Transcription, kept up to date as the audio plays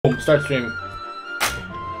Boom, start stream.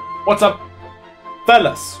 What's up,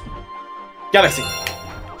 fellas? Galaxy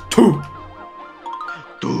 2.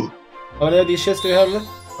 How many of these shits do we have left?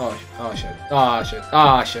 Oh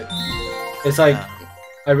shit. It's like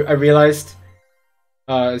I realized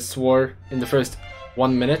I swore in the first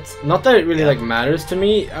 1 minute. Not that it really like matters to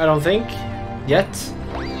me, I don't think yet.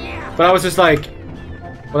 But I was just like,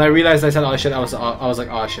 when I realized I said oh shit, I was like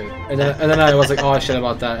oh shit, and then I was like oh shit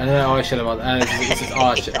about that, and then oh shit about that, and it's just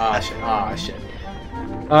oh shit.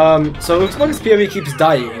 So Ugnsmackas POV keeps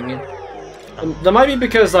dying. That might be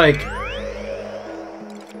because like,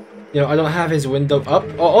 you know, I don't have his window up.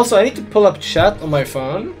 Oh, also I need to pull up chat on my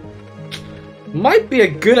phone. Might be a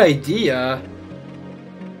good idea.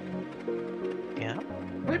 Yeah.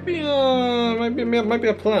 Might be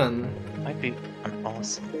a plan. Might be an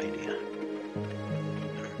awesome idea.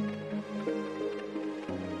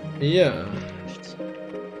 Yeah.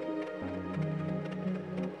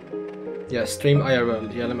 Yeah, stream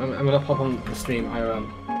IRL. Yeah, I'm gonna pop on the stream IRL.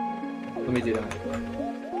 Let me do that.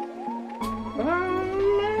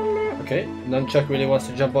 Okay, Nunchuck really wants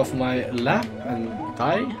to jump off my lap and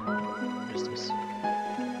die. What is this?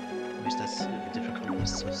 Why is that different color?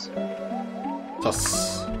 Sus.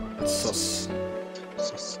 Sus. That's sus.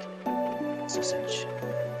 Sus. Sausage.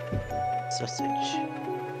 Sausage.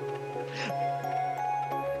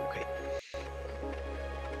 Okay.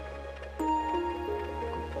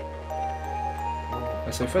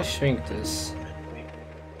 So if I shrink this,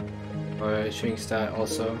 or I shrink that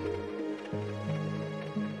also,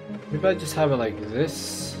 maybe I just have it like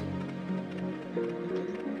this.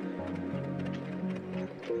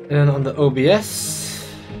 And then on the OBS,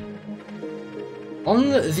 there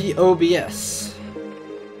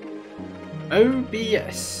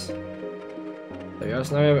we go,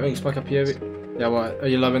 so now we have Ugnsmackas POV. Yeah, what? Are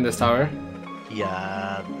you loving this tower?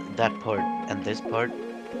 Yeah, that part and this part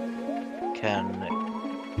can...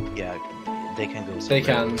 Yeah, they can go somewhere. They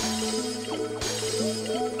can.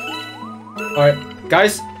 Alright,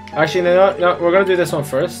 guys. Actually, no, we're gonna do this one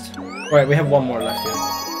first. Alright, we have one more left here.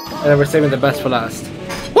 And then we're saving the best for last.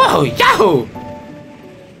 Whoa! Yahoo!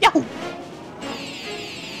 Yahoo!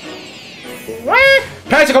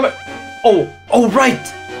 Parents are coming! Oh,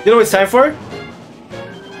 right! You know what it's time for?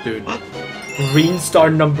 Dude. Green star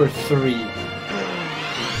number 3.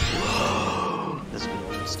 This will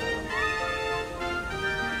almost stop.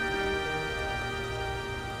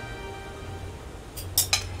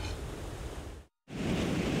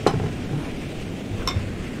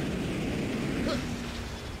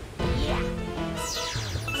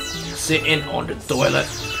 Sitting on the toilet.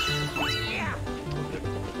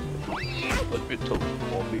 Let me tell you,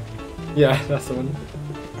 Bobby. Yeah, that's the one.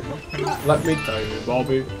 Let me tell you,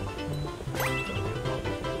 Bobby.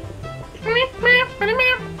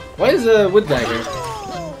 Why is a wood dagger?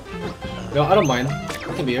 No, I don't mind.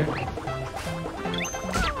 I can be here.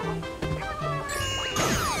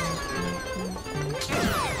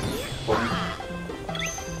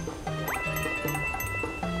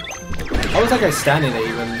 How was that guy standing there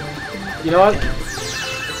even? You know what?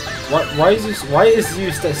 Why is you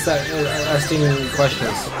asking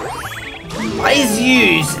questions? Why is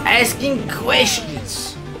you asking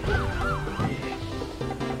questions?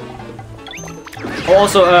 Oh,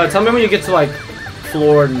 also, tell me when you get to like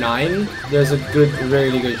floor 9. There's a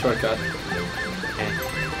really good shortcut.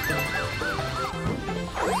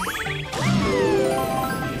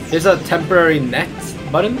 There's a temporary net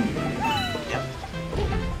button. Yeah.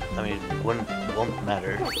 I mean, won't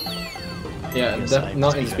matter. Yeah,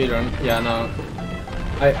 not in speedrun. Yeah, no.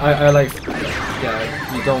 I like. Yeah,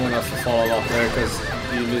 you don't want to fall off there because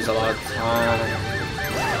you lose a lot of time.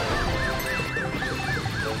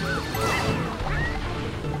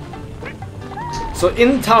 So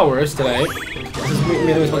in towers today, this is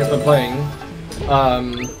me and Ugnsmackas been playing.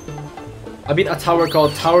 I beat a tower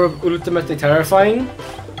called Tower of Ultimately Terrifying,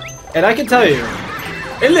 and I can tell you,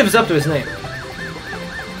 it lives up to its name.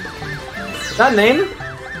 That name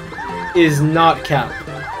is not Cap.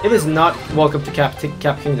 It is not Welcome to Cap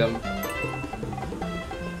Kingdom.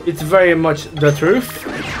 It's very much the truth.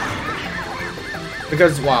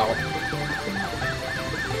 Because wow,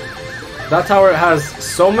 that tower has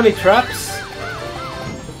so many traps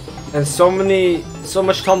and so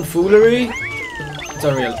much tomfoolery. It's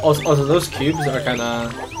unreal. Also those cubes are kind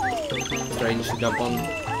of strange to jump on.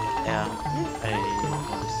 Yeah.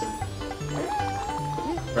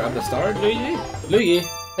 Grab the star, Luigi.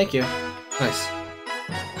 Thank you. Nice.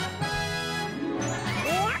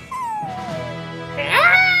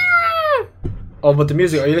 Oh, but the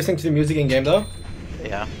music. Are you listening to the music in game though?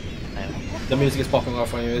 Yeah, I am. The music is popping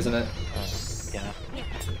off on you, isn't it? Yeah.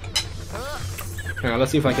 Hang on,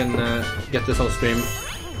 let's see if I can get this on stream.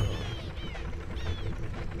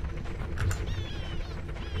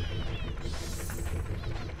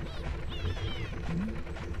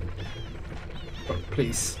 Oh,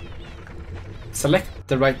 please. Select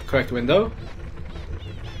the correct window.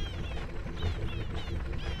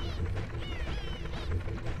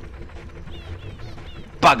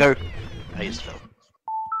 Bugger! I just fell.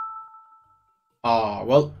 Oh,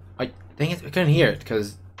 well, I think I couldn't hear it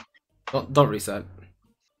because don't reset.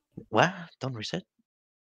 What? Don't reset?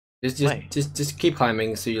 Just keep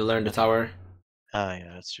climbing so you learn the tower. Ah,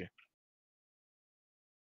 yeah, that's true.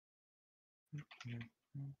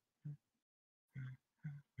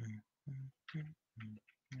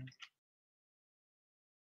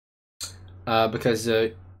 Because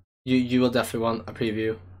you will definitely want a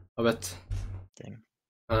preview of it. Dang.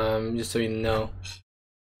 Just so you know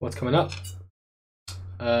what's coming up.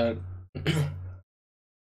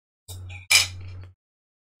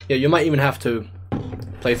 Yeah, you might even have to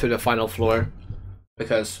play through the final floor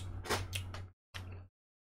because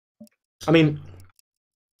I mean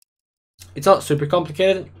it's not super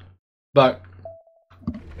complicated, but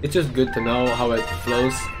it's just good to know how it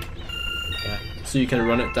flows. Yeah. So you can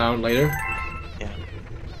run it down later. Yeah.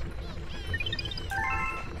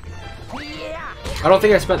 I don't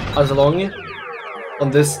think I spent as long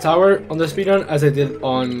on this tower on the speedrun as I did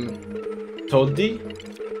on Toadie.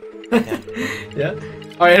 Yeah. Yeah.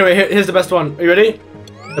 Alright, anyway, here's the best one. Are you ready?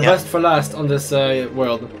 The Yeah. best for last on this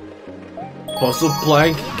world. Puzzle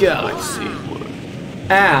Plank Galaxy.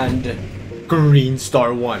 And Green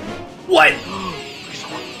Star 1. What?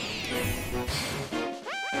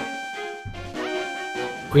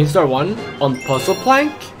 Green Star 1 on Puzzle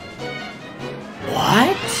Plank?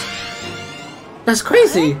 What? That's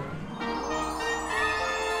crazy!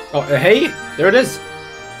 Oh, hey! There it is!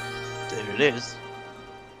 There it is.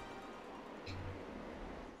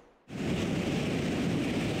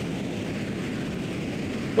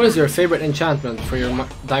 What is your favorite enchantment for your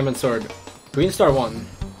diamond sword? Green Star 1.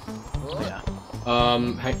 Yeah.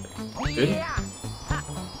 Good.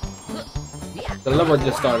 The level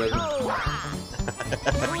just started.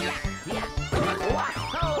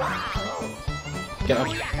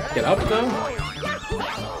 Get up now?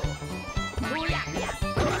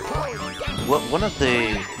 One of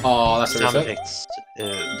the That's sound what it effects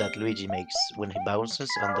that Luigi makes when he bounces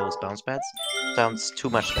on those bounce pads sounds too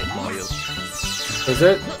much like Mario. Is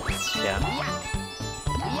it? Yeah.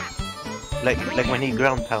 Like when he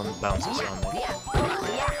ground pound bounces on it.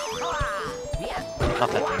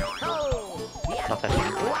 Not that one. Not that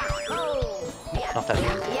one. Not that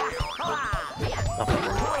one. Not that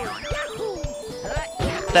one.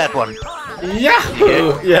 That one.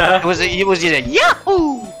 Yahoo! Yeah. It was just a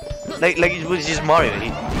Yahoo! Like it was just Mario.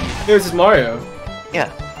 It was just Mario. Yeah.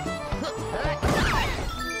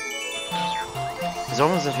 It's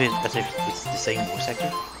almost as if it's the same voice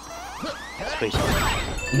actor. Spaceship.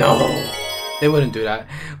 No, they wouldn't do that.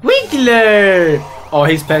 Wiggler! Oh,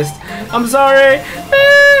 he's pissed. I'm sorry.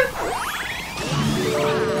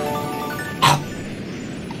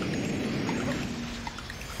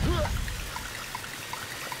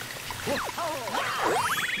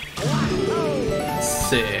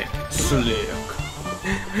 Sick, slick.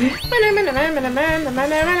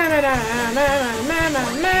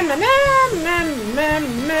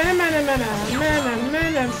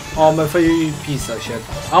 Oh man, for you piece of shit.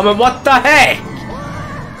 Oh man, what the heck?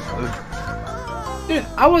 Dude,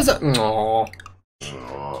 I was no.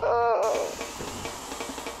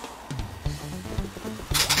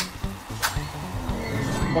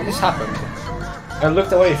 What just happened? I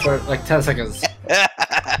looked away for like 10 seconds.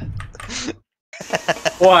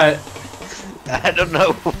 What? I don't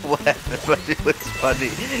know what happened, but it was funny.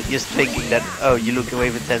 Just thinking that, oh, you look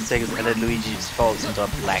away for 10 seconds and then Luigi just falls into a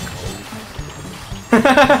black hole.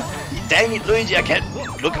 Dang it, Luigi, I can't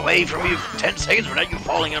look away from you for 10 seconds without you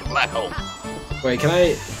falling in a black hole. Wait, can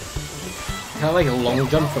I like long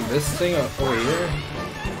jump from this thing over here?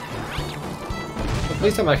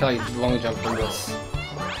 Please tell me I can like long jump from this.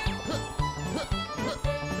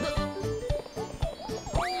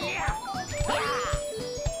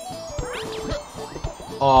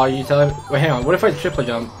 Oh, you telling me? Wait, hang on. What if I triple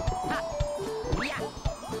jump?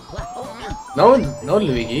 No, no,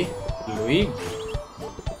 Luigi. Luigi.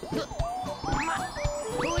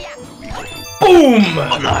 Boom!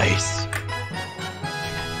 Oh, nice.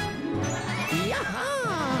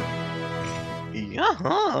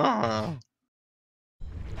 Yeah.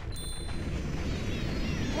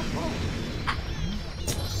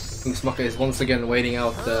 Ugnsmackas is once again waiting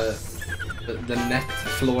out the net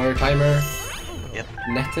floor timer. Yep.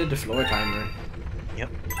 Netted floor timer. Yep.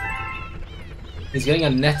 He's getting a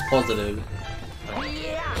net positive.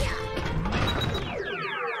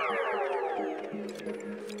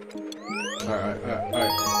 Alright.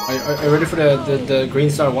 Are you ready for the Green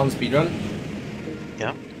Star 1 speedrun?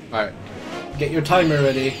 Yeah. Alright. Get your timer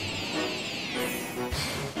ready.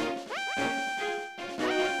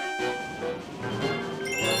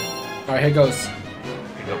 Alright, here goes. Here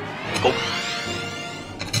we go. Go.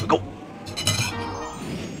 Go.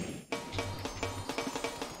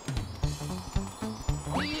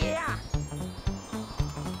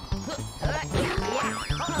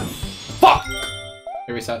 Fuck!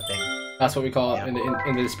 A reset. Dang. That's what we call in the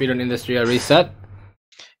speedrun industry a reset.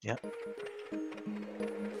 Yeah.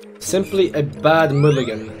 Simply a bad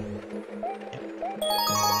mulligan.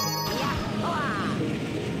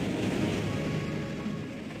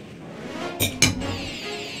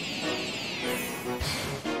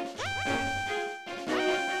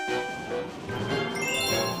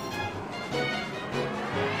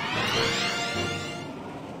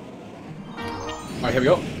 Alright, here we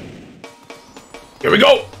go. Here we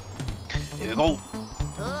go! Here we go.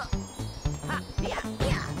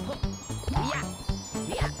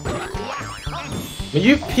 Will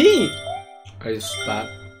you pee? I spat.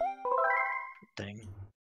 Dang.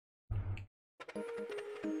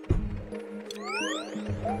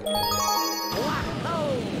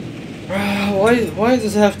 Why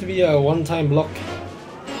does it have to be a one-time block?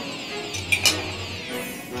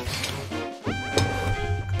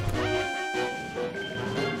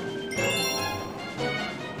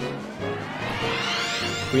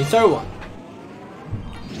 Green Star 1.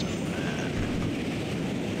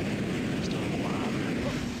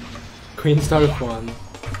 Green Star 1.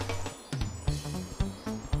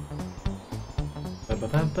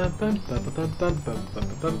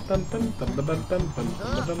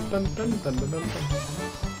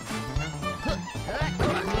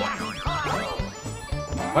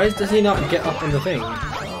 Why does he not get up on the thing?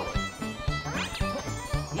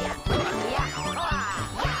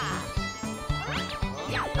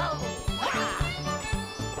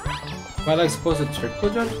 Am I like supposed to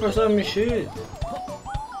triple jump or some shit?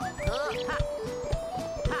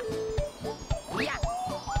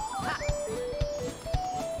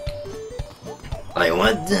 Like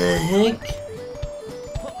what the heck?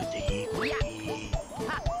 What the heck?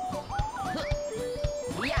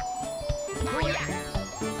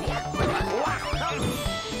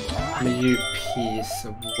 You piece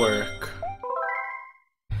of work.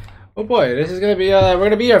 Oh boy, this is gonna be we're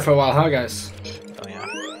gonna be here for a while, huh guys? Oh yeah.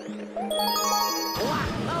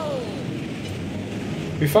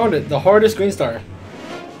 We found it, the hardest green star.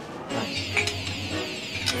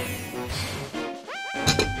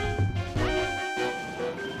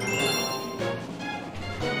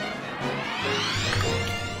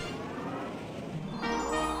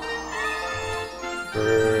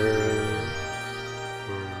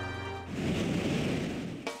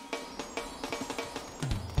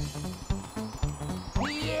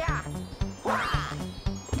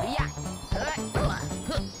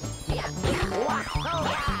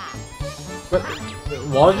 What?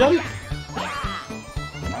 Wall jump?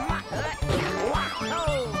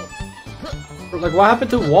 Like, what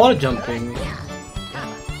happened to wall jumping?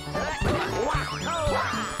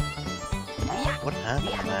 What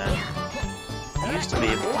happened, man? You used to be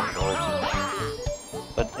able to control it,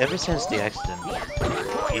 but ever since the accident,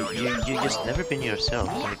 you just never been yourself.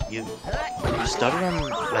 Like you started on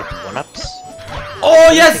like 1-ups.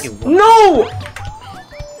 Oh yes! No!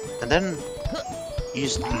 And then you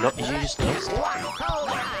just lost it.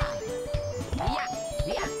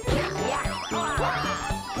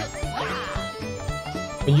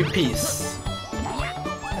 You piece.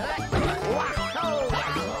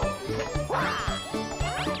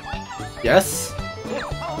 Yes?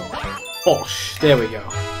 Bosh. There we go.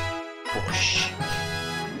 Bosh.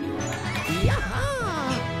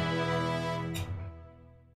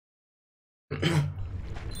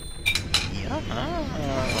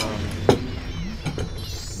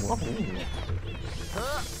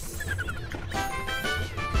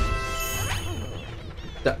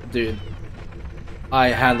 Dude, I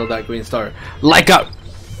handled that green star like a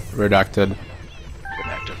redacted.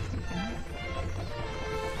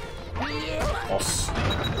 Boss.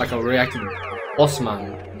 Like a reacted boss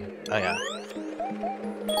man. Oh yeah.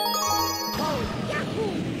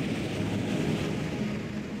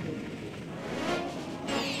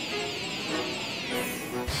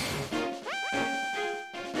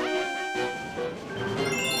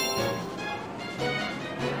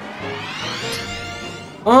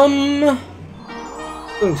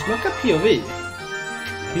 Ugnsmackas POV.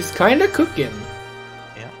 He's kinda cooking.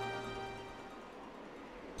 Yeah.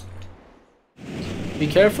 Be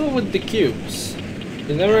careful with the cubes.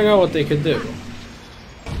 You never know what they could do.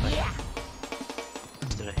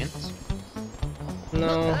 Is there a hint?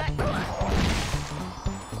 No.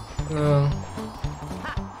 No.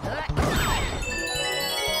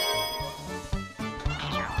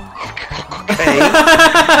 Okay.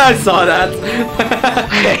 I saw that.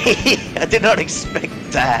 Okay. I did not expect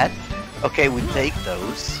that. Okay, we take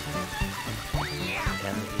those.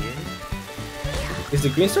 And here. Is the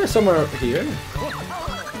green star somewhere here?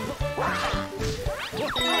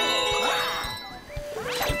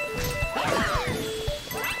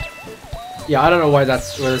 Yeah, I don't know why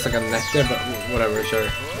that's where there's like a neck there, but whatever, sure. Yeah,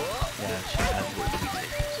 sure.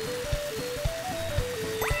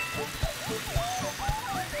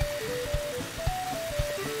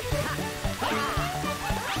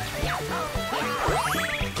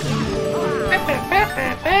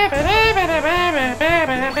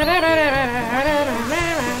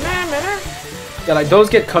 Yeah, like those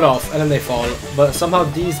get cut off and then they fall, but somehow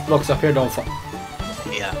these blocks up here don't fall.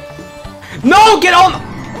 Yeah. No, get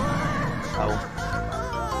on! Oh.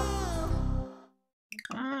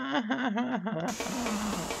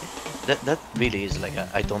 That really is like a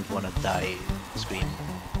I don't want to die scream.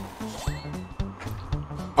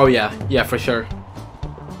 Oh yeah, yeah, for sure.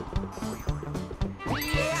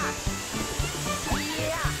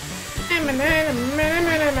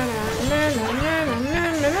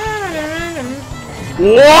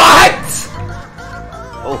 What?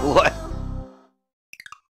 Oh, what?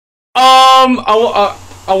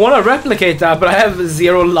 I want to replicate that, but I have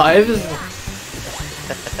 0 lives.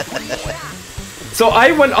 So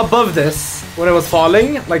I went above this when I was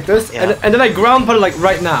falling, like this, yeah. and then I ground put it like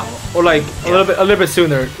right now, or like a little bit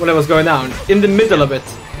sooner when I was going down, in the middle of it,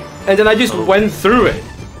 and then I just went through it.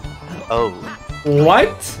 Oh.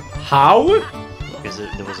 What? How? Because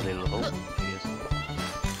there was a little hole. I guess.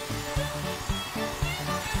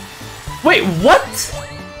 Wait, what?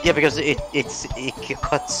 Yeah, because it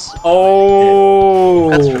cuts. Oh.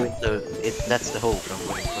 That's the hole from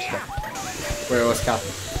where it was cut. Where it was cat.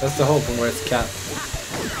 That's the hole from where it's cat.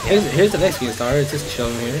 Here's the next green star. It's just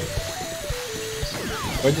chilling here.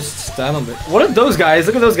 Or just stand on it. What are those guys?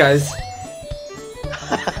 Look at those guys.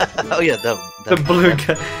 Oh yeah, them. The blue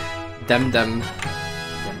guy. Them.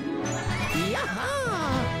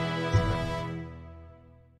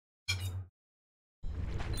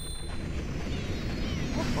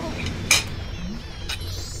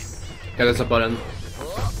 Yeah, there's a button.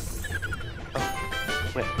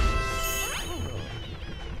 Wait.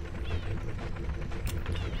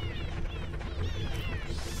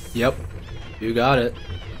 Yep. You got it.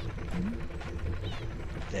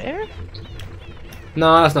 There?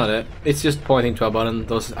 No, that's not it. It's just pointing to a button,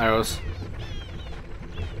 those arrows.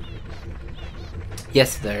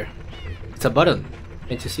 Yes, there. It's a button.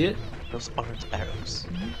 Can't you see it? Those aren't arrows.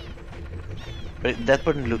 But that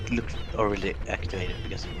button looked already activated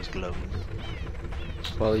because it was glowing.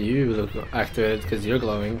 Well, you look activated because you're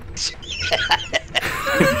glowing.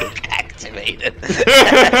 Activated.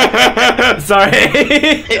 Sorry.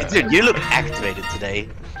 Dude, you look activated today.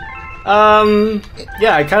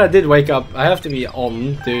 Yeah, I kind of did wake up. I have to be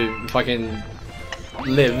on to fucking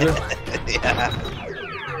live. Yeah.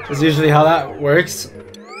 That's usually how that works.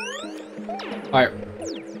 Alright.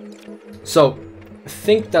 So, I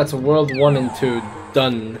think that's World 1 and 2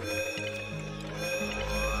 done.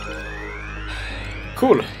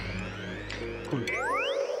 Cool.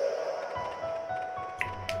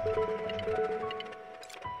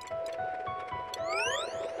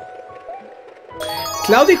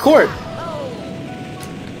 Cloudy Court.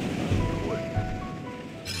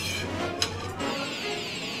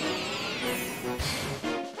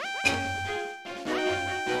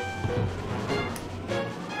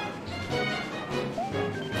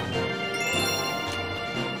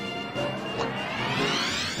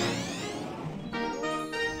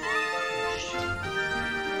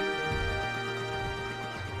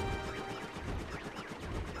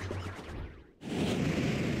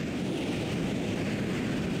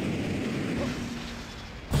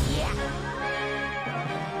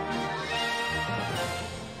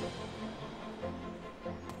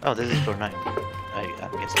 Oh, this is for 9. I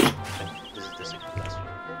guess this is the second last one.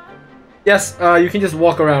 Yes, you can just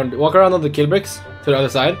walk around. Walk around on the kill bricks to the other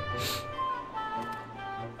side.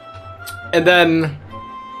 And then...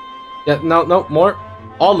 Yeah, no, more.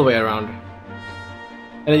 All the way around.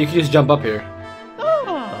 And then you can just jump up here. Oh,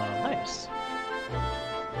 nice.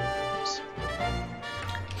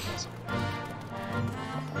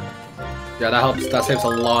 Yeah, that helps. That saves a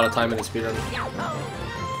lot of time in the speedrun.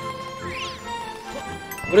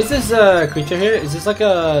 What is this creature here? Is this like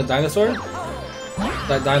a dinosaur?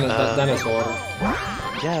 Dinosaur.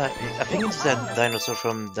 Yeah, I think it's that dinosaur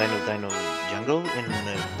from Dino Jungle in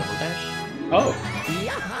Double Dash. Oh.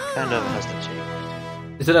 Kind of has that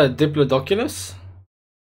shape. Is it a Diplodocus?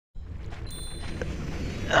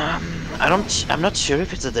 I'm not sure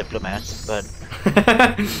if it's a diplomat, but you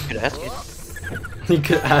could ask it. You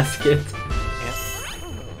could ask it. Yeah.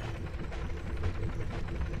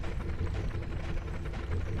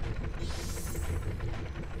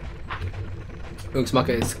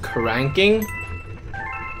 Ugnsmackas is cranking.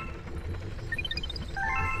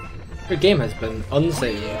 Your game has been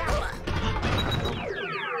unsaved.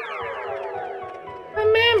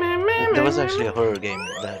 There was actually a horror game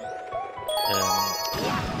that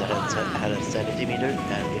had a sanity meter,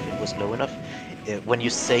 and if it was low enough, when you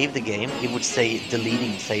save the game, it would say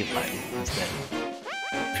deleting save file instead.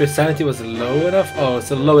 If your sanity was low enough? Oh,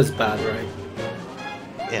 so low is bad, right?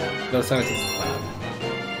 Yeah. Low sanity is bad.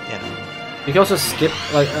 Yeah. You can also skip,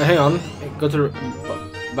 like, hang on, go to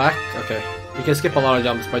back, okay. You can skip a lot of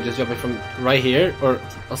jumps by just jumping from right here, or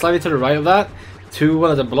slightly to the right of that, to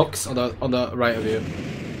one of the blocks on the right of you.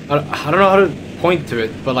 I don't know how to point to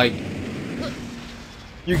it, but like,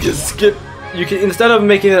 you can skip, instead of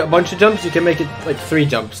making it a bunch of jumps, you can make it like 3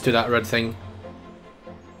 jumps to that red thing.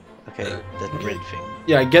 Okay, that red thing.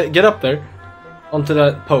 Yeah, get up there, onto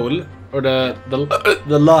the pole, or the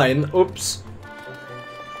line, oops.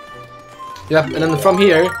 Yep, and then from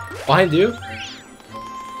here, behind you,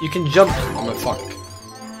 you can jump. Oh my fuck.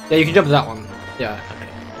 Yeah, you can jump to that one. Yeah. Okay.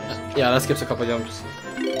 Yeah, that skips a couple jumps.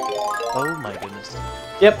 Oh my goodness.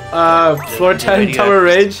 Yep, floor 10 tower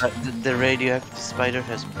rage. The radioactive spider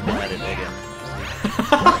has been at it again.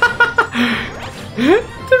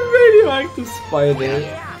 The radioactive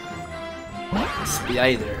spider.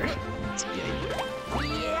 Spider.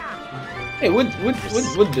 Hey, would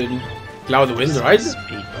the cloud wind, right?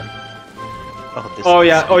 Oh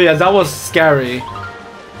yeah, that was scary.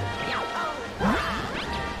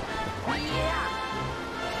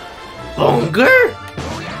 Bunker?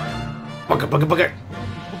 Bunker.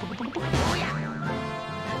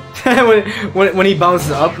 when he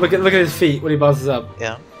bounces up, look at his feet when he bounces up.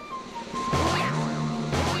 Yeah.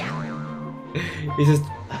 He's just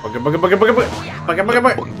bunker.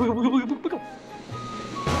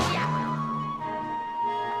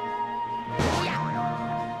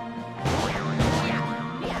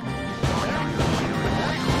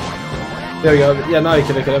 There we go. Yeah, now you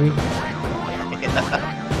can look at him.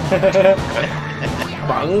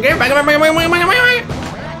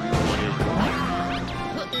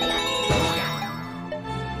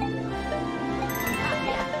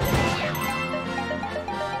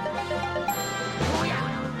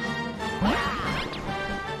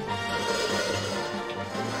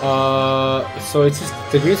 So it's just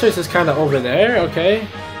the green source is kind of over there, okay?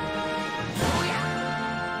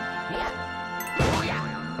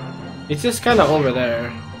 It's just kind of over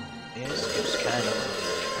there. It's kind of.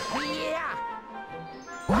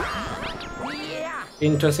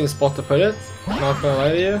 Interesting spot to put it. Not gonna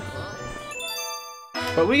lie to you,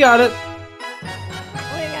 but we got it.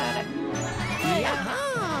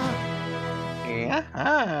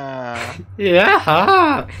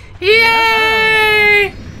 Yeah.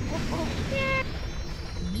 Yay!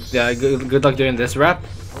 Yeah, good luck doing this rap.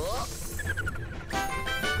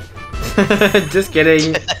 Just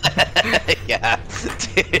kidding. Yeah,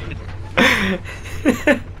 dude.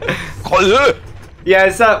 Yeah,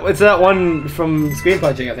 it's that one from screen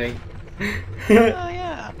punching, I think. Oh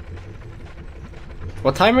yeah.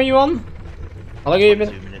 What time are you on? How long have you been?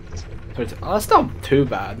 2 minutes. Oh, that's not too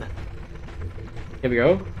bad. Here we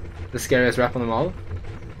go. The scariest rap on them all.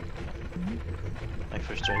 My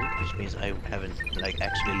first try, which means I haven't like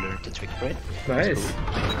actually learned the trick for it. Nice.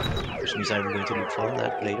 Cool. Which means I'm going to look for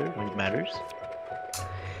that later when it matters.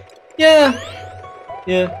 Yeah.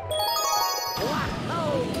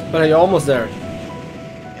 But you're almost there.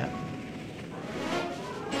 Yeah.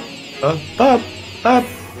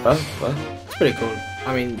 It's pretty cool.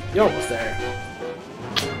 I mean, you're almost there.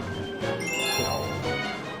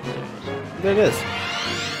 There it is.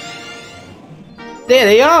 There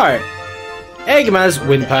they are! Eggman's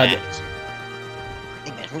windpad.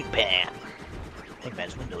 Eggman's windpad.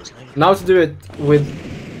 Eggman's windows. Now to do it with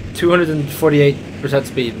 248%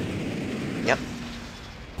 speed. Yep.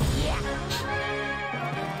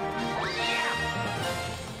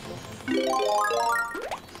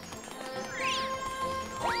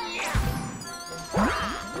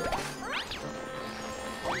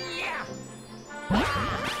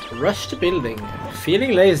 Rush to building.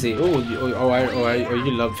 Feeling lazy. Oh,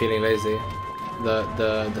 you love feeling lazy.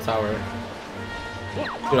 The tower.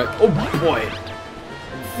 You're like, oh boy,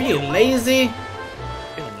 feeling lazy.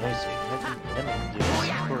 Feeling lazy. Let me do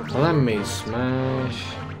this. Let me smash.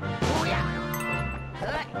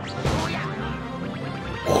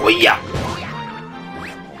 Oh yeah!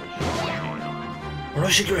 I wanna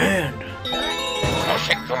shake your hand. I wanna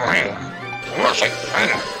shake your hand. I wanna shake your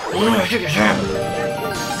hand. I wanna shake your hand.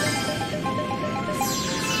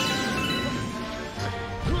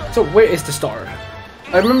 So where is the star?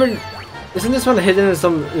 I remember, isn't this one hidden in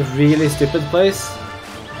some really stupid place?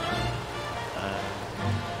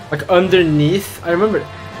 Like underneath? I remember.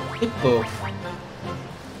 Hippo.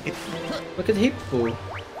 Look at Hippo.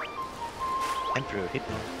 Emperor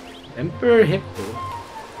Hippo. Emperor Hippo.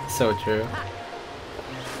 So true.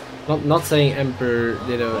 Not saying Emperor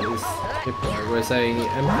Ditto is Hippo. We're saying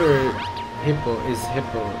Emperor Hippo is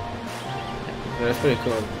Hippo. Yeah, that's pretty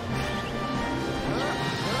cool.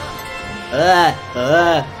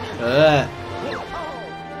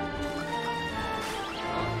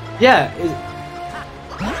 Yeah,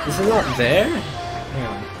 is it not there? Hang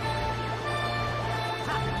on.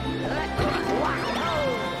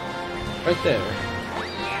 Right there.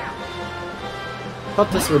 I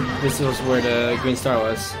thought this was where the green star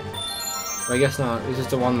was. But I guess not, it's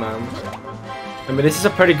just a one man. I mean, this is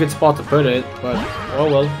a pretty good spot to put it, but oh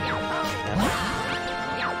well.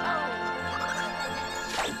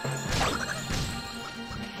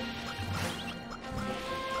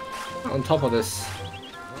 On top of this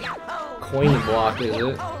coin block, is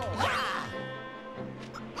it?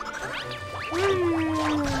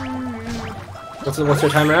 What's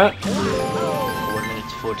your timer at? 1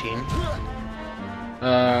 minute 14.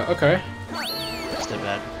 Okay. That's not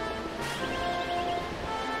bad.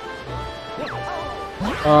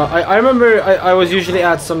 I remember I was usually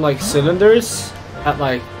at some like cylinders at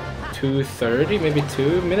like 2:30, maybe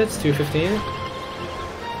 2 minutes, 2:15.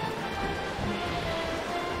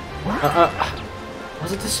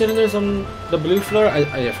 Was it the cylinders on the blue floor? I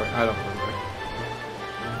don't remember.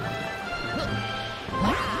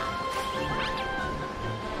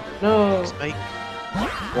 No. Spike.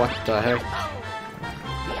 What the heck?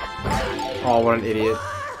 Oh, what an idiot.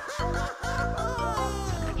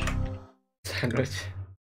 Sandwich.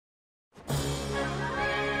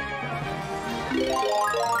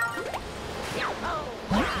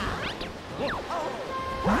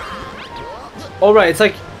 Alright, it's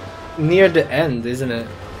like near the end, isn't it?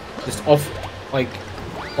 Just off, like,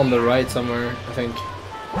 on the right somewhere, I think.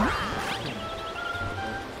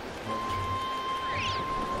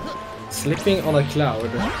 Slipping on a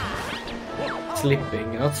cloud.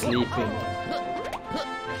 Slipping, not sleeping.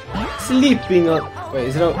 Sleeping on... Wait,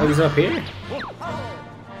 is it up here?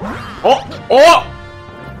 Oh! Oh!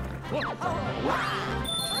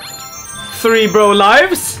 3 bro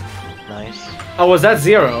lives? Nice. Oh, was that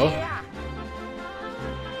 0?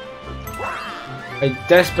 I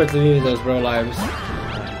desperately needed those bro lives.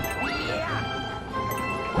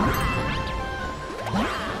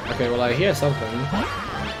 Okay, well I hear something.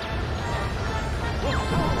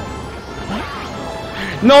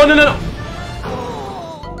 No, no, no, no!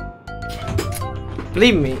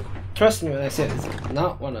 Believe me, trust me when I say this, I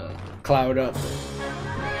not wanna cloud up.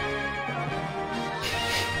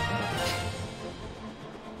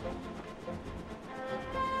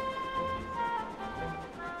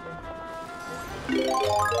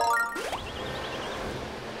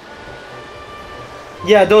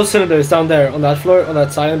 Yeah, those cylinders down there on that floor, on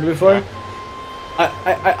that cyan blue floor.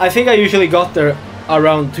 I think I usually got there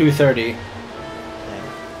around 2:30.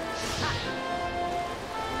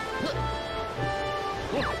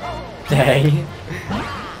 Dang. Then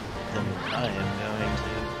I am going to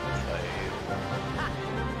fail.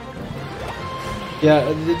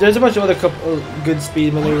 Yeah, there's a bunch of other good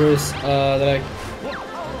speed maneuvers that I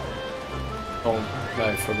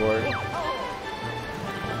forgot.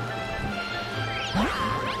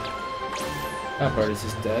 That part is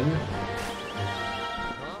just dead.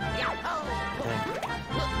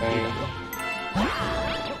 Dang.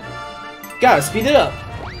 Gotta speed it up.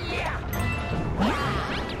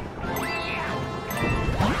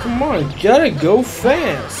 Come on, gotta go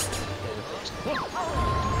fast.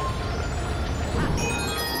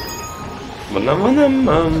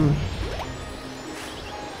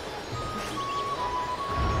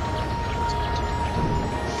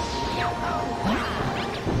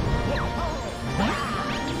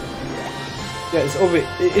 Yeah, it's over.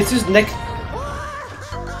 It's just next.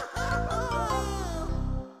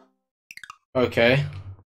 Okay.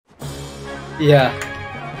 Yeah.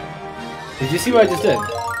 Did you see what I just did?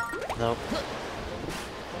 Nope.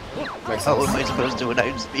 Makes How sense. am I supposed to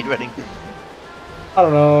without speedrunning? I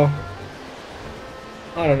don't know.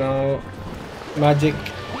 I don't know. Magic.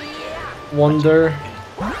 Wonder.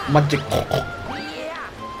 Magic.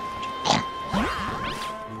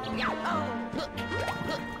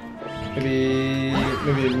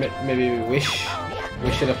 Maybe wish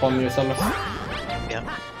it upon yourself. Yeah.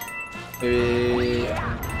 Maybe.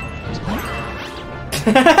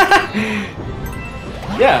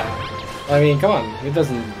 Yeah. I mean, come on. It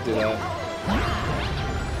doesn't do that.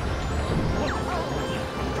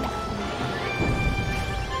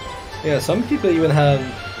 Yeah, some people even have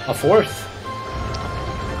a fourth.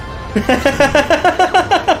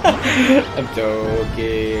 I'm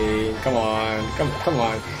joking. Come on. Come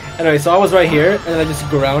on. Anyway, so I was right here, and I just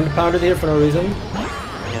ground pounded here for no reason.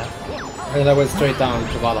 Yeah. And I went straight down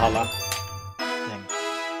to Valhalla. Dang.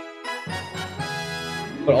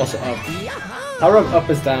 But also up. Power up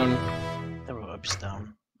is down. The row up is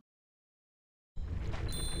down.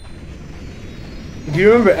 Do you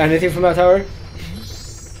remember anything from that tower?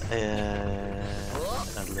 A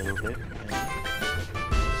little bit. Yeah.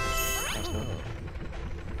 Let's go.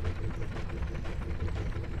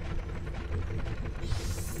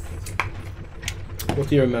 What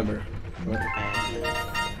do you remember?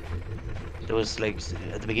 There was like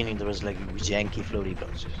at the beginning there was like janky floaty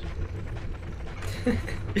boxes.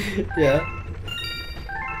 Yeah.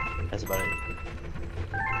 That's about it.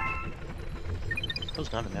 That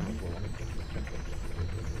was not a memorable one.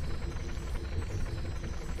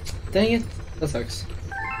 Dang it. That sucks.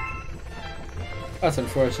 That's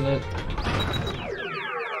unfortunate.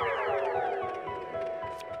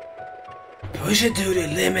 Push it to the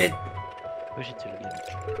limit. Push it to the limit.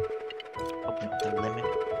 Open up the limit.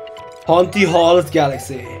 Haunty Hall's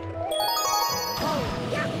Galaxy.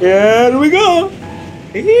 Here we go.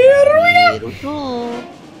 Here we go.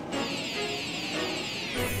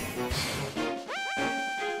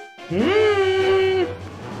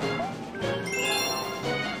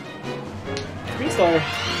 Star.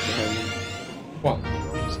 One.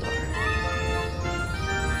 Star.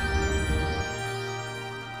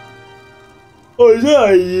 Oh, is that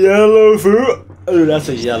a yellow fruit? Oh, that's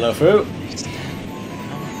a yellow fruit.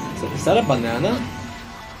 Is that a banana?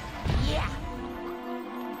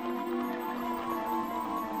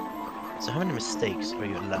 So how many mistakes are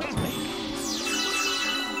you allowed to make?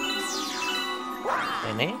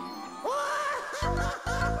 Any?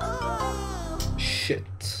 Shit.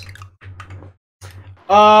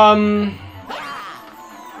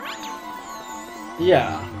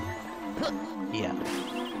 Yeah. Yeah.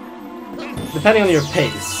 Depending on your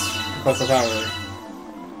pace across the tower.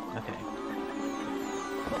 Okay.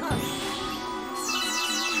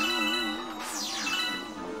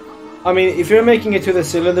 I mean, if you're making it to the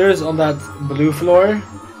cylinders on that blue floor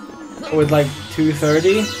with like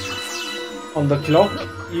 230 on the clock,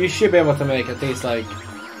 you should be able to make at least like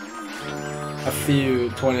a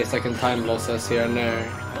few 20-second time losses here and there.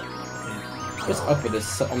 What's up with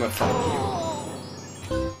this? Oh my fuck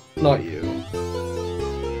you. Not you.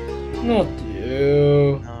 Not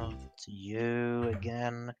you. Not you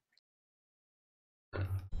again.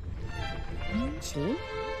 True.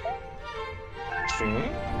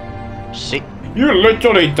 See? You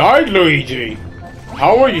literally died, Luigi!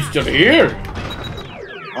 How are you still here?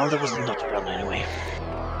 Well, there was not around anyway.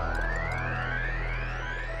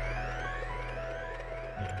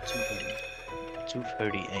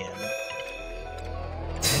 2:30 a.m.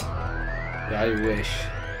 Yeah, I wish.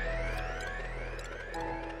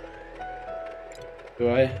 Do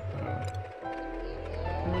I?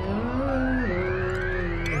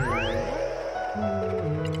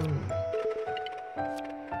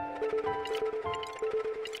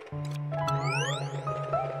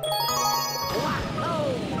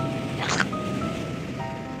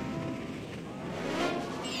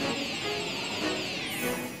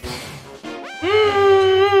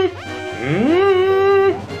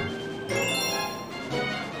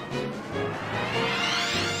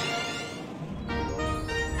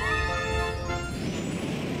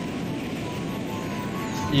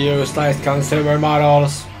 Useless consumer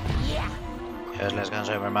models. Useless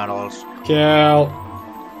consumer models. Kill.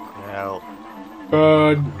 Kill.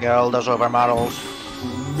 Good. Kill the supermodels.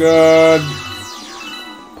 Good.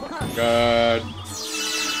 Good.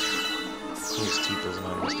 His teeth doesn't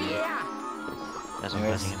always do it. That's Nice.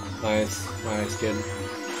 impressive. Nice. Nice, kid.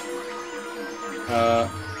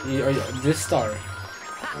 This star.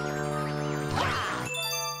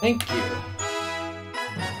 Thank you.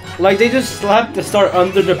 Like, they just slapped the star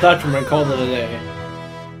under the platform and called it a day.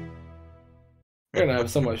 We're gonna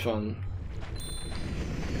have so much fun.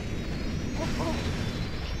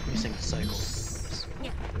 Missing the cycle.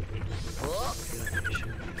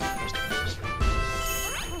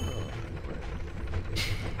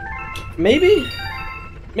 Maybe?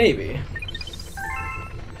 Maybe.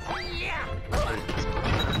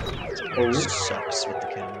 Oh. Sucks with the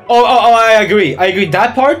camera. Oh, I agree. I agree.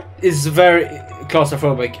 That part is very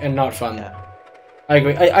claustrophobic and not fun. Yeah. I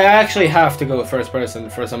agree. I actually have to go first person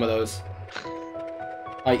for some of those.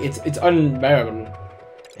 Like it's unbearable.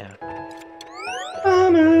 Yeah.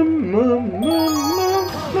 I'm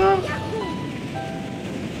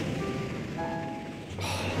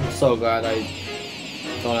so glad I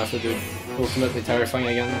don't have to do ultimately terrifying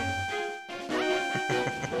again.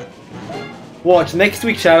 Watch, next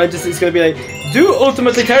week's challenge is gonna be like, do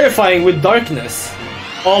ultimately terrifying with darkness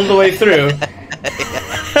all the way through.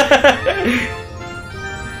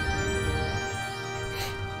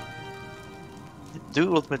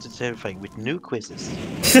 Do ultimately terrifying with new quizzes.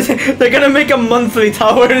 They're gonna make a monthly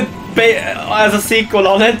tower as a sequel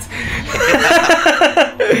on it.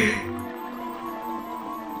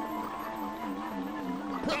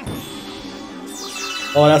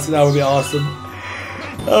 Oh, that would be awesome.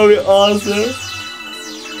 That would be awesome.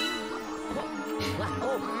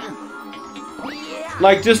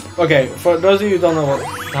 Like, just okay. For those of you who don't know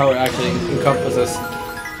how it actually encompasses,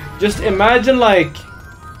 just imagine like.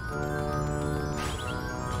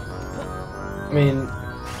 I mean,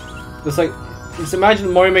 just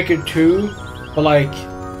imagine Mario Maker 2, but like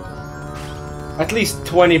at least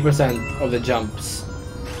 20% of the jumps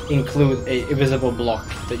include a invisible block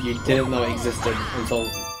that you didn't know existed until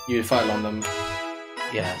you fell on them.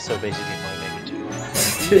 Yeah, so basically Mario Maker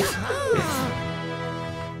 2.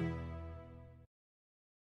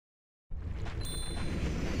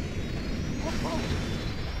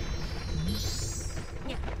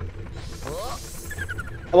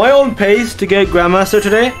 Am I on pace to get Grandmaster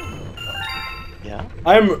today? Yeah.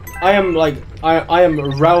 I am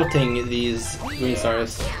routing these green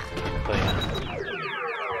stars. Oh yeah.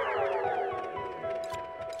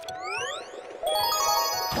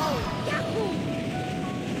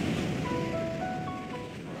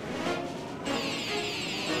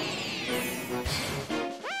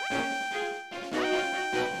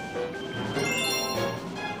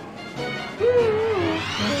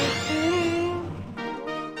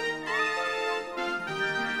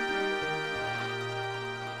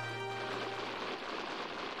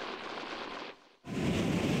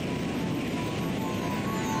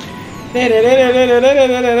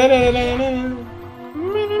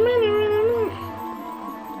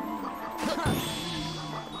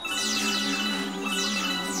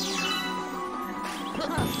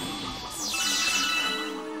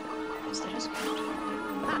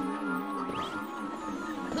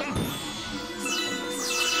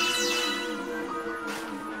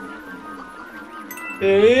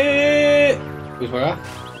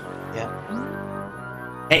 Yeah.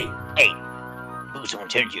 Hey! Boots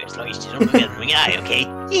won't hurt you as long as you don't get in the eye, okay?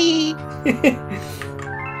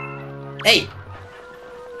 Hey!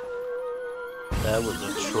 That was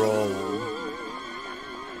a troll.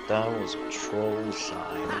 That was a troll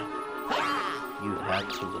sign. You had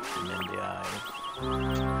to look them in the eye.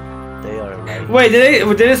 They are like... Wait,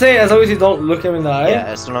 did it say as long as you don't look them in the eye? Yeah,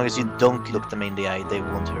 as long as you don't look them in the eye, they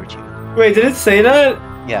won't hurt you. Wait, did it say that?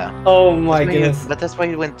 Yeah. Oh my goodness. But that's why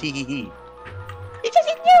he went tee-hee-hee. It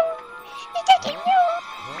doesn't know! It doesn't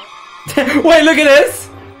know! Wait, look at this!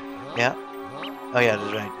 Yeah. Oh yeah,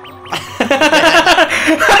 that's right.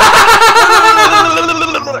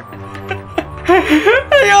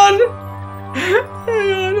 Hang on!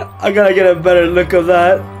 I gotta get a better look of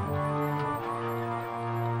that.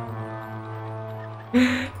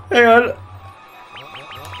 Hang on.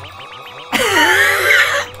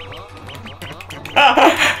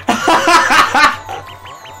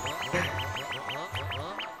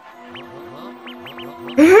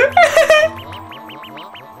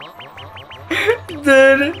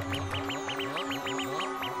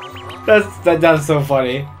 Dude, that's so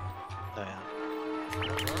funny. Oh yeah.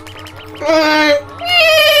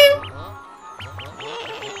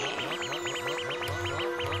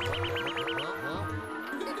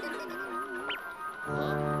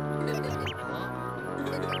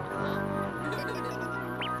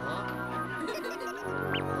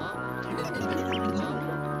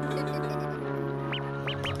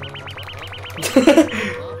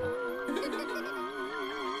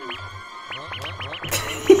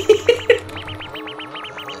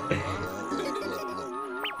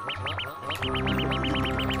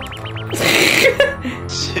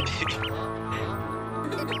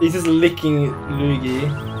 He's just licking Luigi.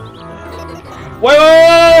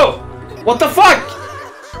 Whoa! What the fuck?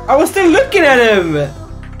 I was still looking at him!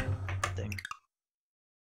 Thing.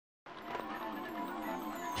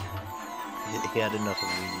 He had enough of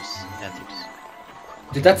Luigi's antics.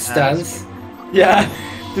 Dude, that stance. Yeah.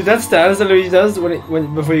 Dude, that stance that Luigi does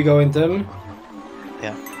when before you go into him.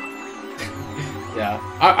 Yeah. Yeah.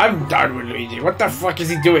 I'm done with Luigi. What the fuck is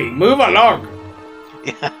he doing? Move along!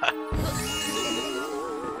 Yeah.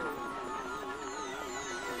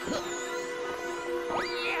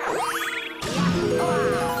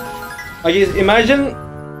 Like, imagine,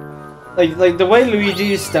 like the way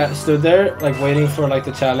Luigi stood there, like waiting for like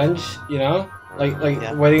the challenge, you know, like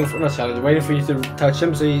Yeah. waiting for not challenge, waiting for you to touch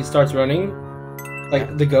him, so he starts running,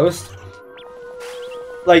 like the ghost.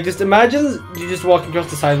 Like, just imagine you just walking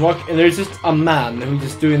across the sidewalk, and there's just a man who's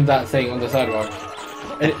just doing that thing on the sidewalk,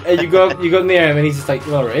 and you go near him, and he's just like,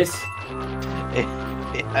 "You want a race?" Yeah.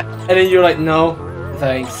 And then you're like, "No,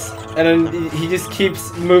 thanks." And then he just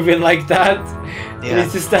keeps moving like that. And Yeah.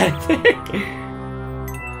 he's just standing there.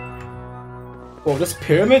 Oh, there's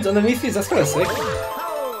pyramids underneath these? That's kind of sick.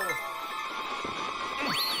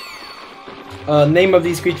 Name of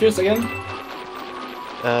these creatures again?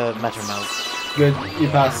 Matter Mouse. Good, you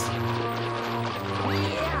passed.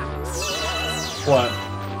 What?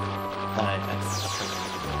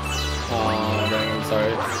 Oh, dang, I'm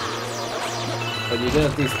sorry. But you did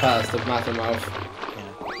at least pass the matter mouth.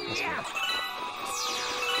 Yeah, that's good.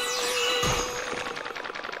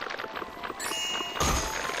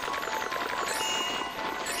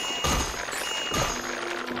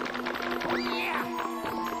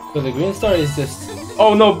 So the green star is just...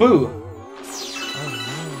 Oh no, boo!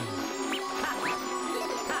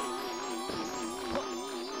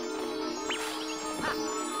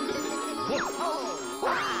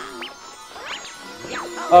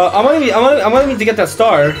 I'm gonna need to get that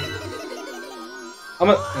star.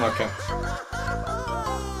 Okay.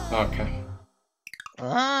 Okay.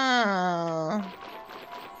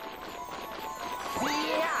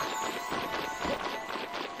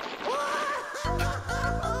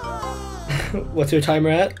 What's your timer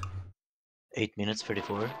at? 8 minutes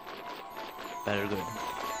 34. Better good.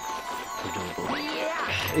 We're doable.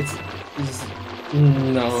 It's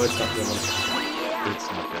no, it's not the one. It's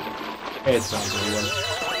not good. It's not the one.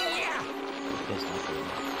 It's not good.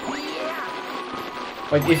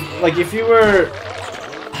 Like if you were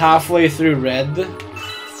halfway through red,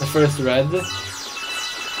 the first red,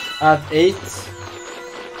 at 8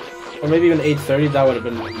 or maybe even 8:30, that would have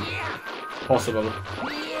been possible.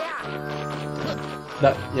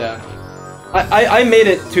 That yeah. I made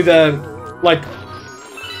it to the like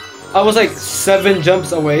I was like 7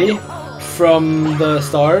 jumps away from the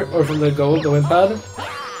star or from the gold, the win pad.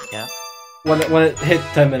 Yeah. When it hit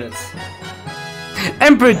 10 minutes.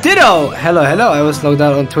 Emperor Ditto! Hello, hello. I was logged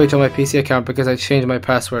out on Twitch on my PC account because I changed my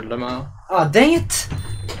password, Lamau. Ah, dang it!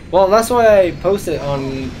 Well, that's why I posted it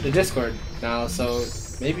on the Discord now, so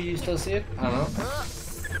maybe you still see it? I don't know.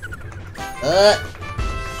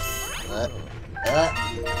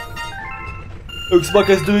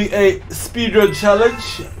 Ugnsmackas doing a speedrun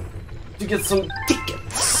challenge to get some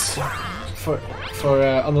tickets for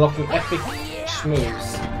unlocking epic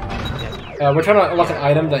schmoes. We're trying to unlock an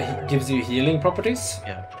item that gives you healing properties.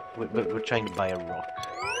 Yeah. We're trying to buy a rock.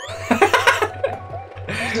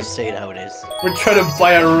 Just say it how it is. We're trying to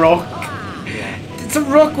buy a rock. Yeah. It's a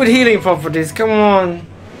rock with healing properties, come on.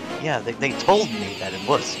 Yeah, they told me that it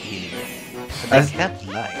was healing. But they can't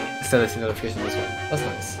lie. Instead of notification this one. That's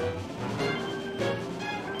nice.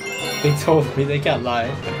 They told me, they can't lie.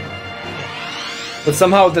 But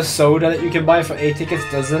somehow the soda that you can buy for 8 tickets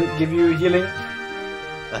doesn't give you healing.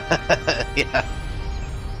 Yeah.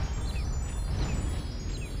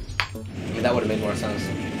 That would have made more sense.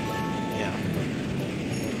 Yeah.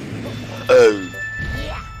 Oh.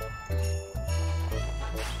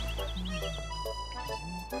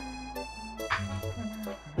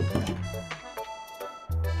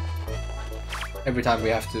 Every time we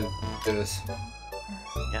have to do this.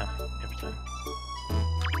 Yeah, every time.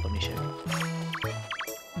 Bunny shack.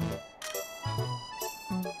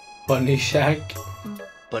 Bunny shack.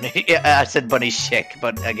 Bunny. Yeah, I said bunny shack,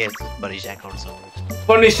 but I guess bunny shack also works.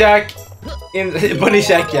 Bunny shack. In bunny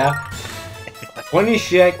shack, yeah. Bunny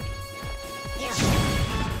shack.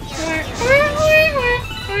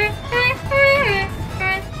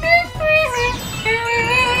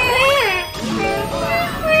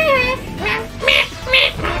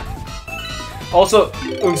 Also,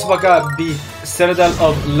 Ugnsmackas beat Citadel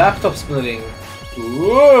of laptop splitting.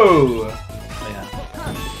 Whoa! Oh, yeah.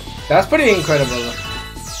 That's pretty incredible. Oh,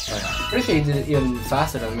 yeah. Pretty sure he did it even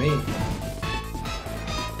faster than me.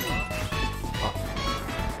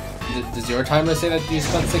 Does your timer say that you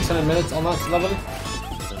spent 600 minutes on that level? I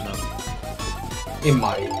don't know. It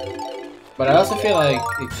might. But I also feel like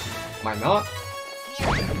it might not.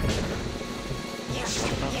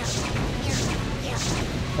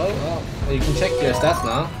 Oh, well, you can check your stats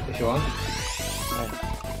now, if you want.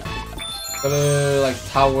 Go to, like,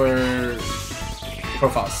 tower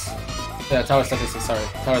profiles. Yeah, tower statistics, sorry.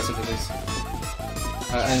 Tower statistics.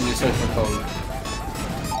 And you search for coal.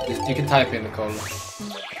 You can type in the coal.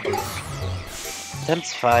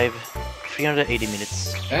 Temps 5, 380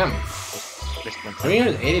 minutes. Damn.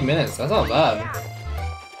 380 minutes, that's not bad.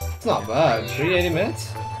 That's not bad. 380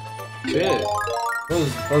 minutes? Shit.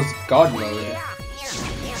 What was God mode?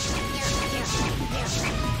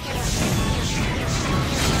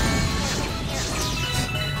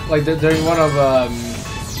 Like during one of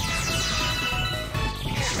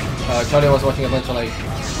Charlie was watching a bunch of like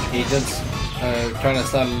agents trying to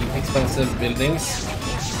sell expensive buildings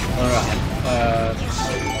or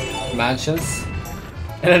mansions,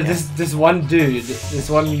 and then this one dude, this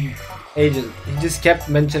one agent, he just kept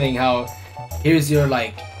mentioning how here's your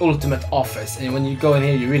like ultimate office, and when you go in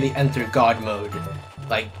here you really enter God mode.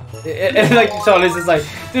 Like and like Charlie's just like,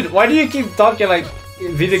 dude, why do you keep talking like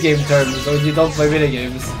video game terms when you don't play video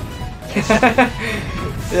games?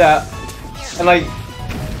 Yeah, and like,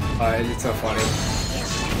 oh, it's so funny.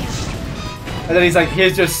 And then he's like,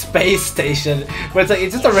 here's your space station, but it's like,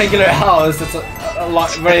 it's just a regular house. It's a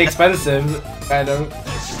lot, very expensive, kind of.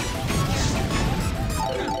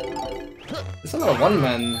 There's a lot of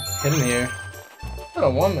one-man hidden here. A lot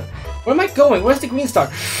of one-man. Where am I going? Where's the green star?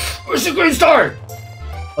 Where's the green star?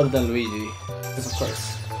 Other than Luigi, because of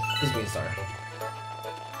course, there's green star.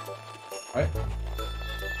 Alright.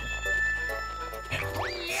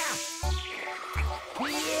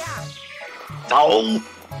 Oh!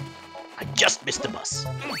 I just missed the bus.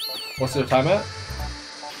 What's your time at?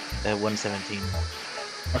 117.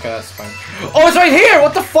 Okay, that's fine. Oh, it's right here!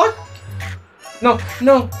 What the fuck? No,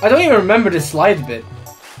 no, I don't even remember this slide bit.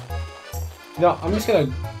 No, I'm just gonna...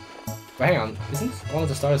 Wait, hang on, isn't one of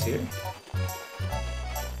the stars here?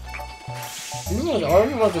 I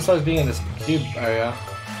remember one of the stars being in this cube area.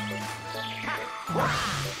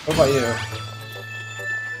 What about you?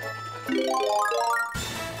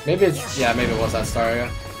 Maybe it's... yeah, maybe it was that star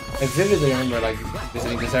area. I vividly remember like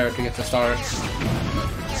visiting this area to get the star.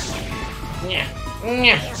 Yeah.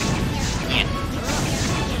 Yeah.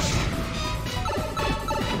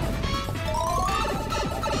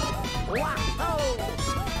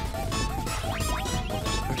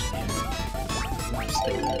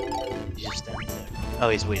 Oh,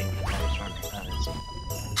 he's waiting.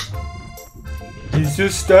 He's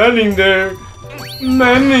just standing there.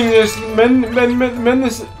 Menace.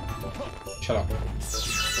 Shut up.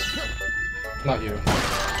 Not you.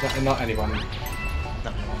 Not anyone.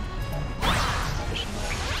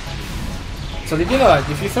 So did you know that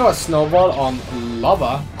if you throw a snowball on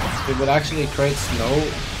lava, it would actually create snow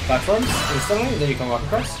platforms instantly that you can walk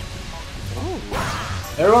across? Oh.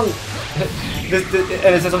 Everyone,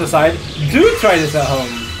 and it says on the side, do try this at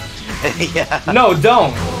home. Yeah. No,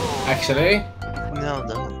 don't. Actually. No,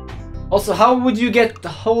 don't. Also, how would you get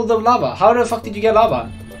hold of lava? How the fuck did you get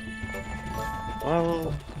lava?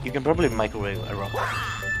 Well, you can probably microwave a rock.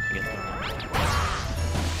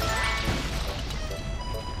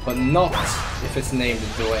 But not if it's named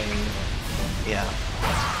Dwayne. Yeah.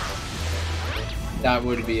 That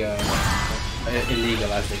would be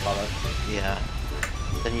illegal, as they call it. Yeah.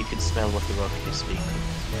 Then you can smell what the rock is being.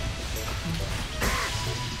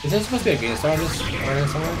 Is there supposed to be a green star on this area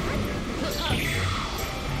somewhere?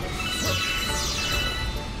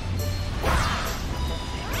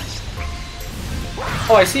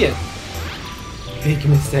 Oh, I see it! Big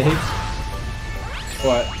mistake.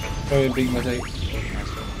 What? Very big mistake.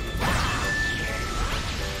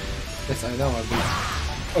 Yes, I know.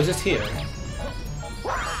 Oh, it's just here.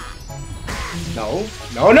 No.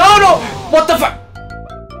 No, no, no! What the fuck?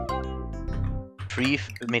 3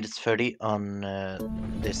 minutes 30 on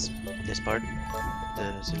this part,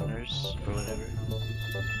 the cylinders or whatever.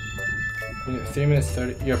 3 minutes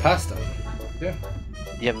 30. You're past them. Yeah.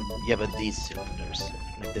 Yeah, but these cylinders,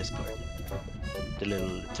 like this part, the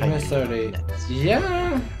little 3 minutes 30. nets.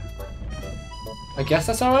 Yeah. I guess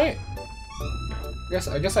that's all right.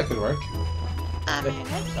 I guess that could work. I mean,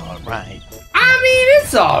 it's alright.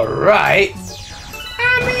 It's alright.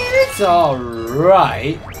 It's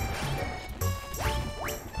alright.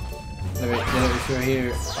 If you're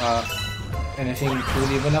here, anything cool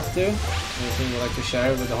you've been up to? Anything you'd like to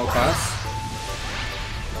share with the whole class?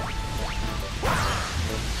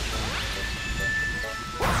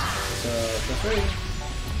 So, feel free.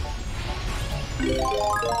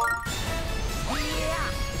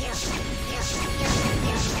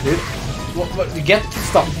 Dude, what, get the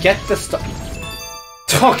stuff, get the stuff.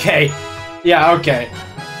 Okay. Yeah, okay.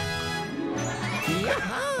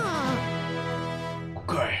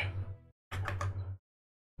 Okay.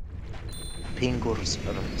 Pingors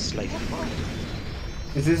are slightly more.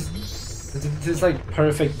 Is this This is like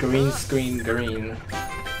perfect green screen green.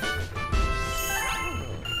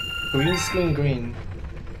 Green screen green.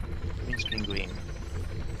 Green screen green.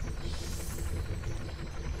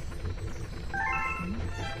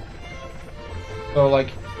 So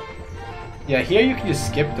like, yeah, here you can just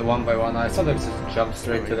skip the one by one. I sometimes just jump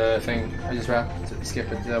straight to the thing. I just skip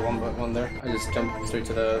it to the one by one there. I just jump straight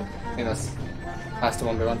to the thing that's past the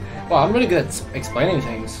one by one. Wow, I'm really good at explaining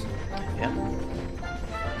things. Yeah.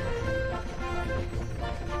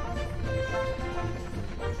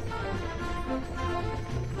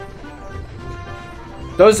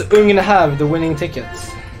 Does Ugn have the winning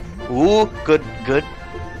tickets? Ooh, good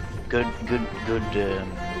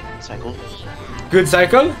cycle. Good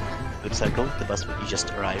cycle? Good cycle. The bus you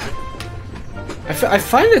just arrived. I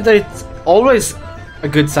find that it's always a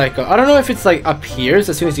good cycle. I don't know if it's like appears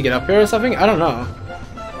as soon as you get up here or something. I don't know.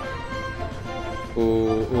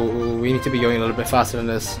 Ooh, we need to be going a little bit faster than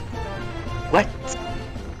this. What?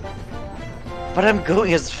 But I'm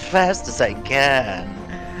going as fast as I can.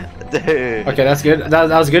 Dude. Okay, that's good. That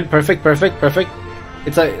was good. Perfect.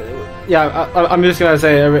 It's like, yeah, I'm just gonna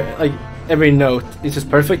say every note. It's just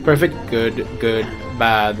perfect, good,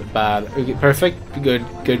 bad. Okay, perfect, good.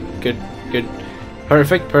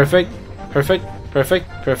 Perfect. Perfect.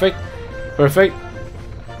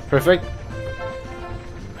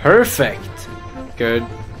 Good.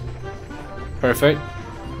 Perfect.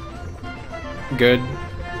 Good.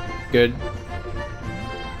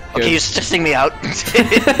 Okay, you're stressing me out.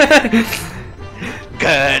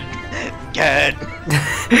 Good.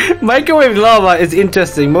 Microwave lava is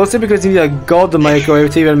interesting, mostly because you need a god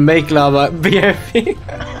microwave to even make lava. BFP.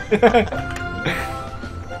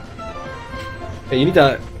 Yeah, you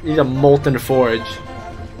need a molten forge.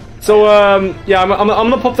 So yeah, I'm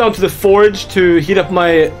gonna pop down to the forge to heat up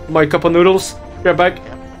my cup of noodles. Be right back.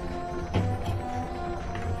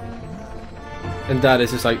 And Dad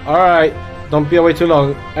is just like, all right, don't be away too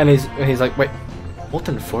long. And he's like, wait,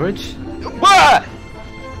 molten forge? What?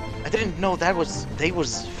 I didn't know they was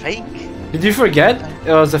fake. Did you forget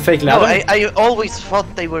it was a fake ladder? No, I always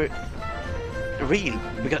thought they were real,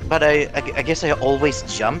 but I guess I always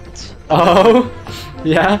jumped. Oh,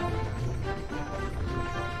 yeah.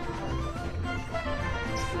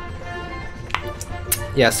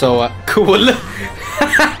 Yeah, so cool.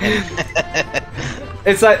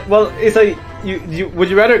 It's like, well, it's like you would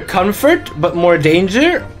you rather comfort but more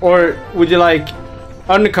danger, or would you like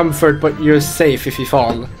uncomfort but you're safe if you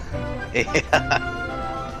fall? Yeah.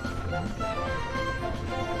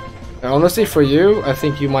 Honestly, for you, I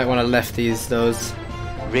think you might want to lefties those.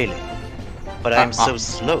 Really? But I'm so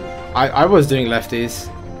slow. I was doing lefties.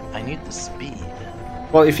 I need the speed.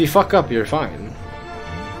 Well, if you fuck up, you're fine.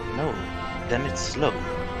 No, then it's slow.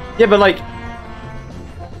 Yeah, but like,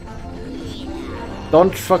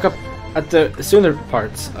 don't fuck up at the sooner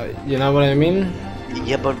parts. You know what I mean?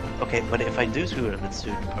 Yeah, but okay, but if I do screw up at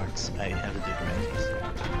certain parts, I have to do the lefties.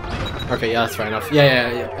 Okay, yeah, that's fair enough.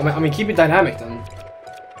 Yeah. I mean, keep it dynamic then.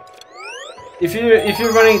 If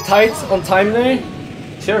you're running tight on time there,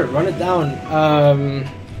 sure, run it down.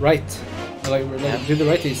 Right. Like do the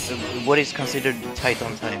righties. So what is considered tight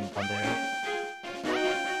on time on there?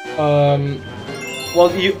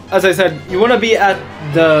 Well, as I said, you want to be at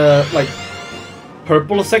the like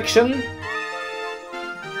purple section,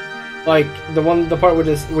 like the part where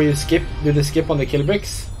you do the skip on the kill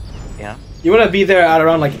bricks. Yeah. You want to be there at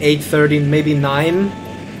around like 8:30, maybe 9.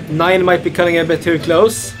 9 might be cutting a bit too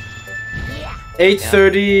close.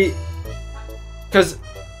 8:30, because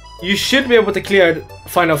you should be able to clear the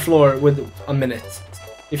final floor with a minute.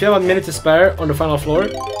 If you have a minute to spare on the final floor,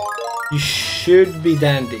 you should be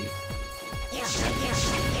dandy.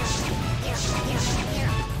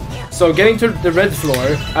 So getting to the red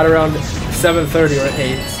floor at around 7:30 or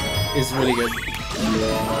 8 is really good.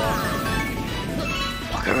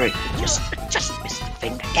 Alright, just missed the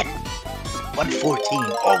thing again.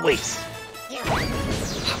 114, always.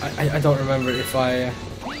 I don't remember if I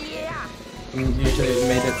usually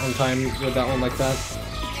made it on time with that one like that,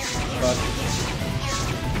 but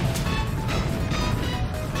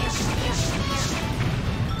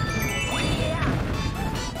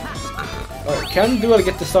alright, can do I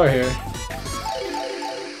get the star here?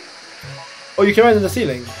 Oh, you can ride in the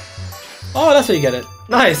ceiling. Oh, that's how you get it.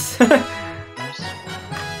 Nice.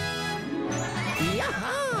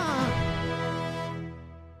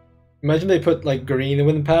 Imagine they put like green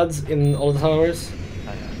wind pads in all the towers.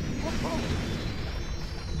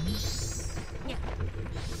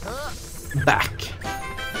 Back.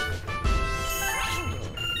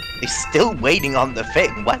 He's still waiting on the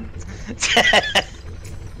thing. What?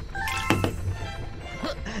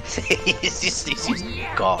 he's just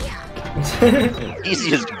gone.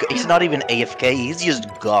 He's not even AFK, he's just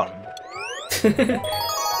gone.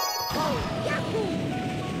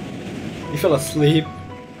 You fell asleep.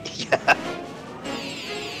 Yeah.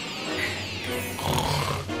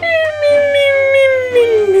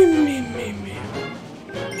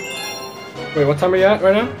 Wait, what time are you at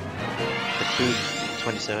right now?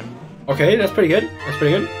 2:27. Okay, that's pretty good. That's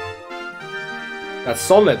pretty good. That's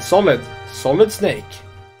solid snake.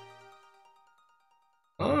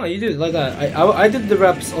 Oh, you did it like that. I did the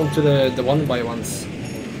reps onto the 1x1s.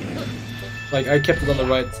 Like, I kept it on the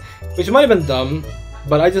right, which might have been dumb,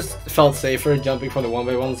 but I just felt safer jumping from the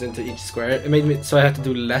 1x1s into each square. It made me so I had to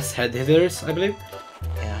do less head hitters, I believe.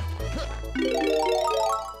 Yeah.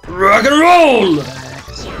 Rock and roll!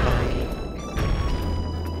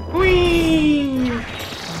 Whee!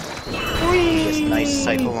 Just nice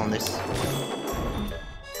cycle on this.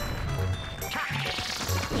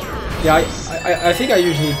 Yeah, I think I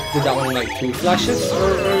usually did that one in like 2 flashes, or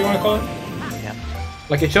whatever you want to call it. Yeah.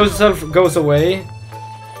 Like it shows itself, goes away,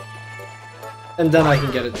 and then I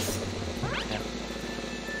can get it. Yeah.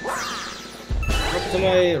 Up to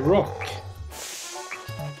my rock.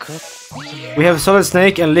 We have solid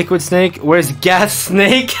snake and liquid snake. Where's gas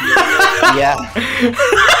snake? Yeah.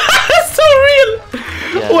 That's so real!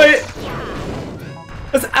 Yeah. Wait.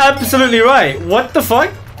 That's absolutely right. What the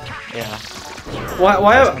fuck? Yeah. Why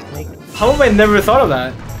how have I never thought of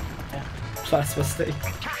that? Yeah. Plasma snake.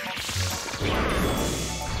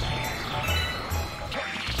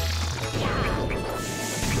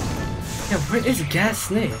 Yeah, where is gas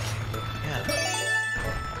snake?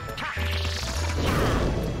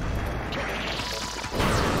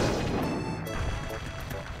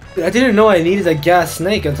 Yeah. I didn't know I needed a gas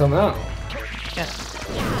snake until now. Yeah.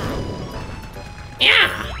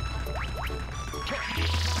 Yeah!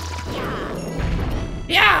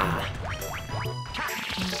 Yeah!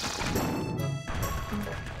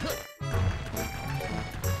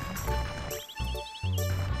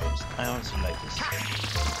 I honestly like this.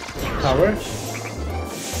 Power?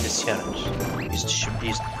 This challenge.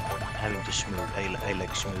 He's having to schmoo. I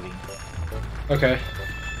like schmooving. Okay.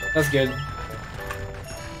 That's good.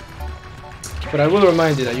 But I will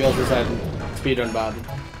remind you that you also said speedrun bad.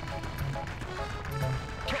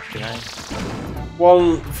 Yeah.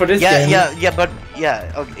 Well, for this game... Yeah,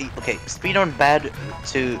 okay. Speedrun bad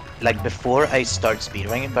to, like, before I start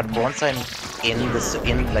speedrunning, but once I'm in the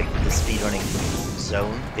speedrunning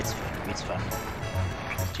zone, it's fun.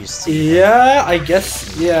 Do you see? Yeah, I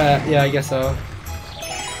guess. Yeah, I guess so.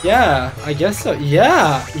 Yeah, I guess so.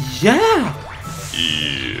 Yeah.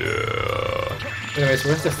 Anyways,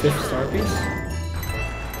 where's the 5th star piece?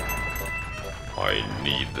 I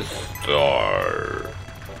need the star.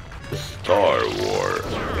 The Star War.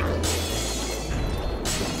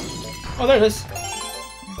 Oh, there it is.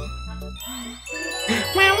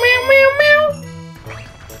 Meow, meow, meow, meow.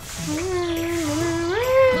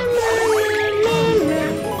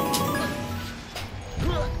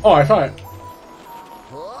 Oh, I saw it.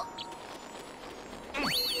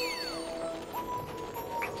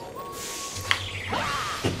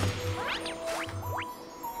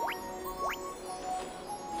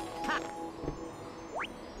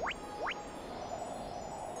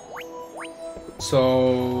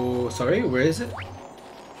 So, sorry, where is it?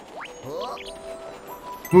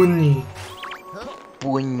 Bunny.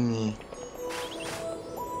 Bunny.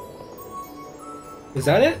 Is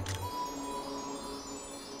that it?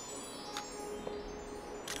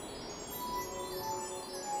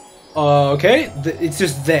 Okay, it's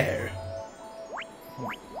just there.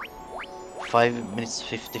 5 minutes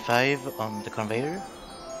 55 on the conveyor.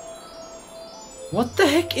 What the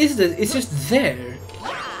heck is this? It's just there.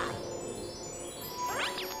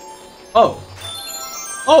 Oh.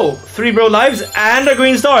 Oh, 3 bro lives and a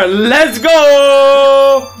green star. Let's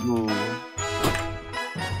go! Ooh.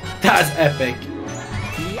 That's epic.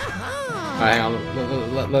 Alright, hang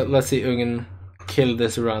on. Let's see Ugn kill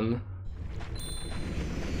this run.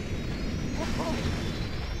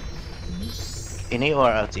 Innie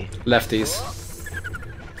or outie? Lefties.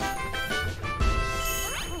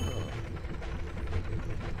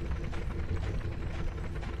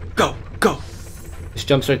 Go! Go! Just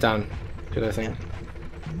jump straight down. Good, I think.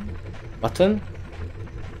 Button.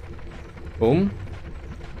 Boom.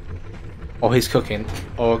 Oh, he's cooking.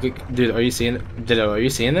 Oh, dude, are you seeing? Are you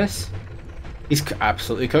seeing this? He's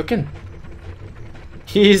absolutely cooking.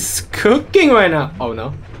 He's cooking right now. Oh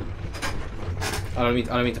no. I don't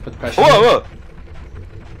mean to put pressure. Whoa!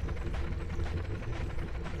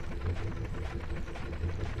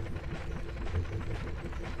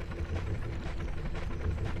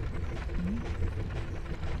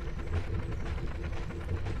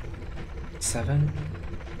 7.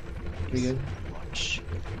 Pretty good. Watch.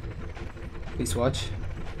 Please watch.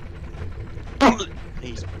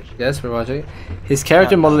 Please watch. Yes, we're watching. His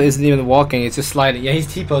character model isn't even walking, it's just sliding. Yeah, he's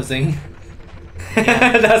T-posing.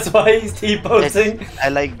 Yeah. That's why he's T-posing. I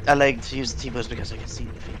like to use the T-pose because I can see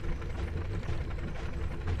the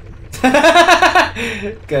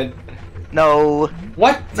feet. Good. No.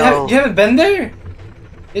 What? No. You haven't been there?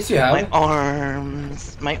 Yes, you have.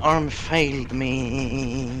 My arm failed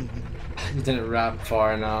me. You didn't wrap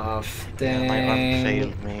far enough. Dang. Yeah, my arm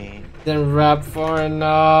failed me. Didn't wrap far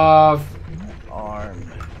enough.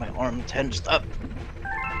 My arm tensed up.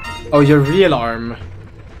 Oh, your real arm.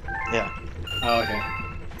 Yeah. Oh, okay.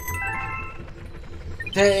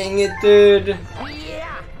 Dang it, dude.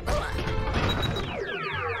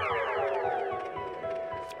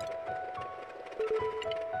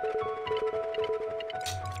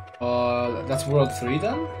 That's World 3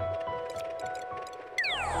 then?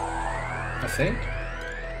 I think.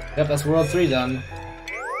 Yep, that's World 3 done.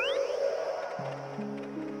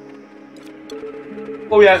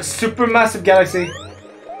 Oh yeah, supermassive galaxy.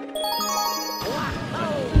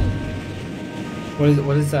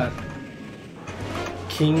 What is that?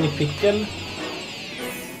 King Pickle?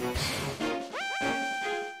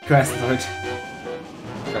 Grass Lord.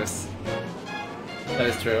 Yes. That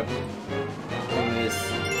is true. Ugn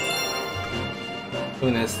is. You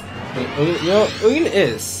know, Ugn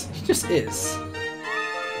is. He just is.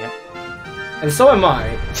 Yep. And so am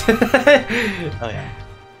I. Oh yeah.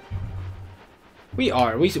 We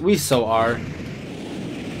are. We so are.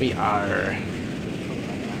 We are.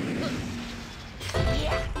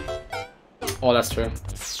 Oh, that's true.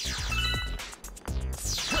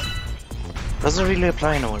 Doesn't really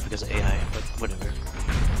apply anymore because of AI, but whatever.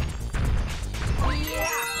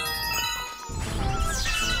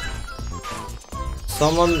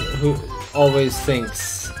 Someone who always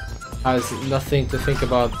thinks has nothing to think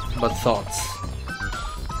about but thoughts.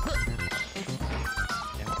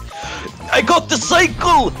 I got the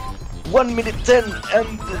cycle! 1 minute 10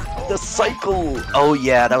 and the cycle! Oh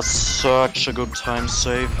yeah, that was such a good time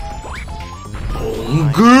save.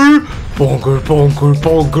 Bonger! Bonger, bonger,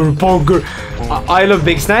 bonger, bonger! I love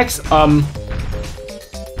big snacks.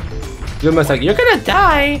 Luma's like, you're gonna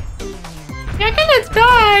die! You're gonna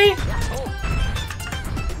die!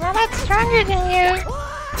 We're not stronger than you.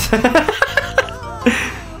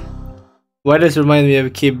 Why does it remind me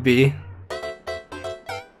of Kibby?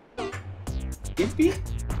 Kibby?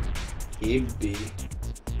 Kibby.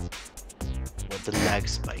 With the lag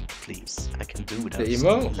spike, please. I can do that. The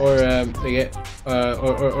emo or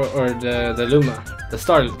the Luma, the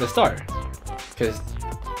star, because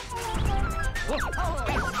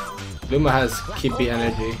Luma has Kibby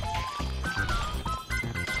energy.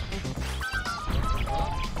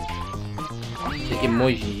 The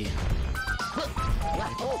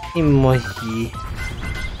emoji.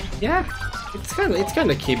 Yeah, it's kind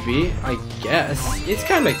of Kibby, I guess. It's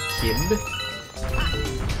kind of Kib.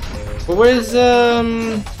 But where's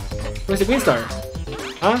the green star?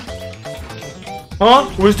 Huh? Huh?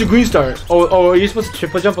 Where's the green star? Oh, are you supposed to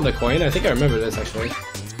triple jump on the coin? I think I remember this actually.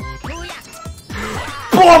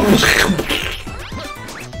 Oh,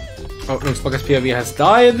 Ugnsmackas POV has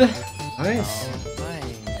died. Nice.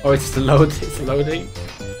 Oh, it's loading.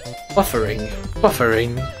 Buffering.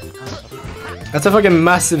 That's a fucking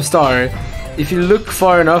massive star. If you look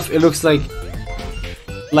far enough, it looks like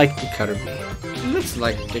a Kirby. It looks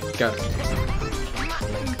like a Kirby.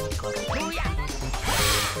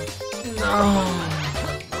 No.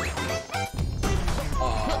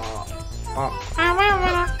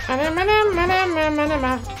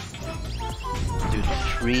 Dude,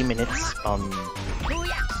 3 minutes on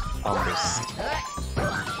this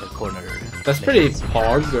corner. That's pretty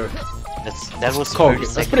pog. That was cog. 30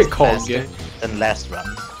 That's pretty seconds cog. faster than last run.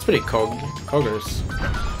 It's pretty coggers.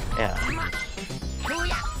 Yeah.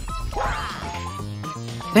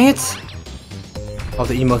 Dang it! Oh,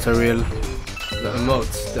 the emotes are real. The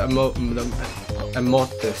emotes. The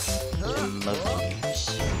emotes.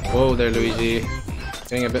 Whoa there, Luigi.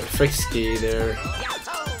 Getting a bit frisky there.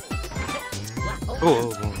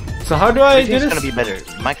 Oh. So how do I do It's this? gonna be better.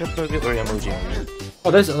 Microburger or emoji?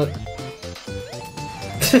 Oh, there's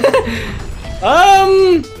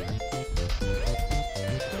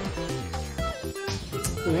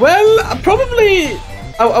well, probably.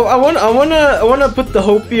 I wanna put the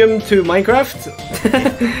hopium to Minecraft.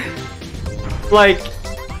 Like,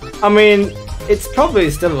 I mean, it's probably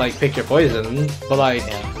still like pick your poison, but like, I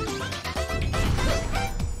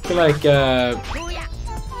feel like the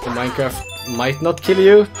Minecraft might not kill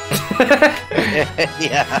you.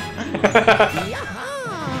 Yeah.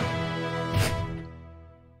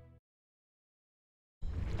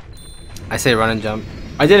 I say run and jump.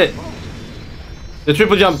 I did it! The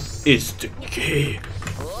triple jump is the key.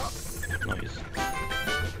 Nice.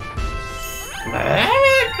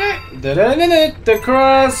 The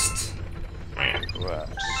crust!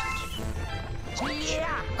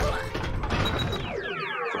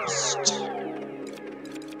 Crust.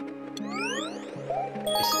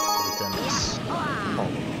 Is written as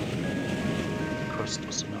home. Crust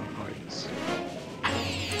was in our hearts.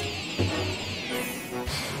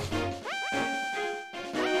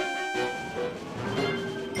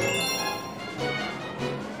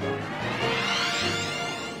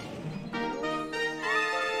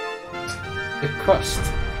 The crust.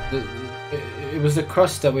 It was the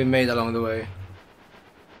crust that we made along the way.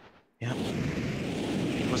 Yeah.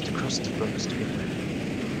 It was the crust that brought us together.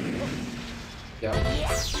 Yeah.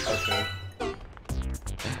 Okay.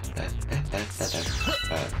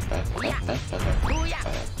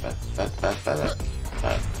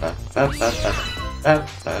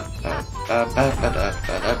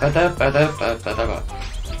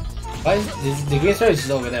 Why is the green storage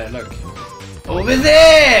is over there? Look. Over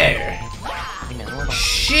there!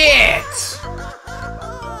 Shit!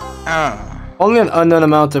 Only an unknown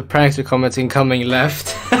amount of pranks are commenting coming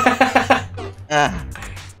left.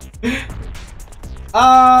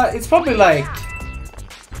 It's probably like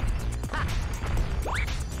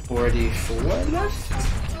 44 left?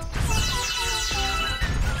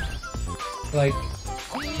 Like,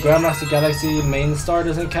 Grandmaster Galaxy main star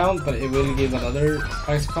doesn't count, but it will give another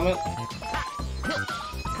pranks comment.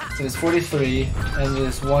 So there's 43, and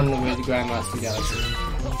there's one with Grandmaster Galaxy.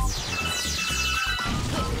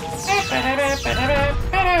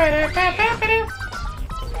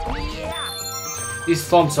 These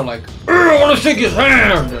thumps are like, I wanna shake his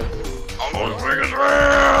hand! I wanna shake his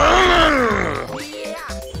hand!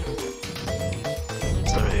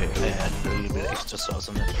 Sorry, I had a little bit extra sauce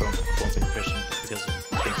on that front impression because of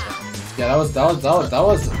things happening. Yeah, that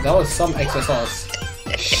was some extra sauce.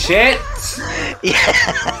 Shit!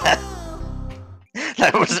 Yeah!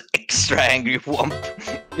 That was extra angry womp.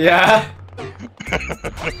 Yeah.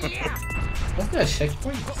 What's that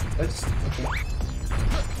checkpoint? That's okay.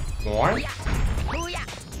 What?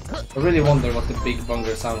 I really wonder what the big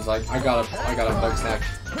bunger sounds like. I got a bug snack.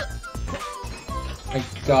 I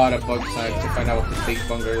got a bug snack to find out what the big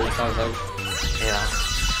bunger sounds like. Yeah.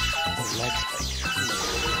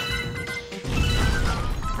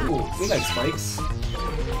 Ooh, we like spikes.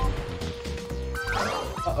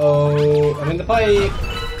 Uh-oh, I'm in the pipe.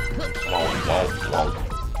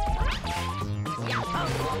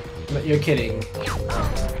 You're kidding.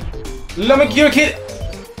 Lummox, you're kidding.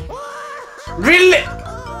 Really?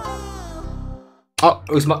 Oh,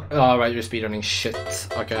 right, you're speedrunning. Shit.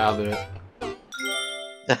 Okay, I'll do it.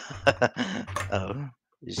 Oh,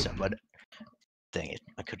 somebody. Dang it,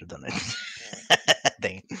 I could have done it.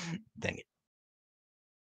 Dang it. Dang it.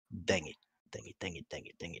 Dang it. Dang it. Dang it. Dang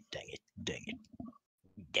it. Dang it. Dang it. Dang it.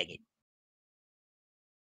 Dang it.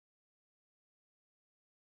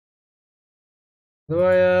 Do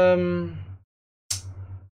I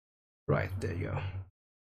right, there you go.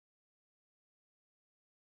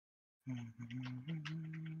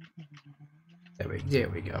 There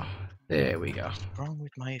we go. There we go. What's wrong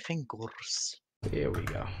with my fingers? There we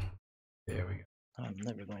go. There we go. I'm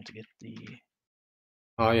never going to get the.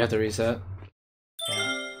 Oh, you have to reset.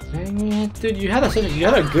 Yeah. Dang it, dude! You had a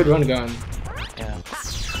good run going. Yeah.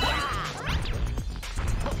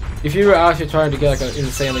 If you were actually trying to get like an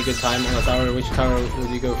insanely good time on a tower, which tower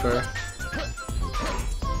would you go for?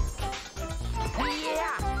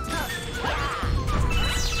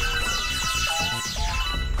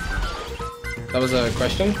 That was a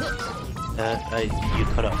question? You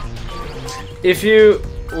cut off. If you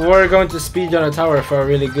were going to speedrun a tower for a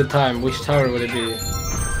really good time, which tower would it be?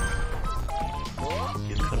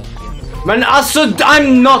 You cut off again. Man, also,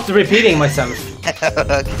 I'm not repeating myself.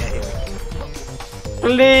 Okay.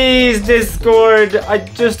 Please, Discord, I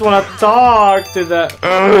just want to talk to the...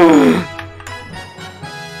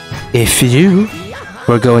 If you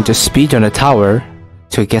were going to speedrun a tower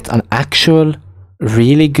to get an actual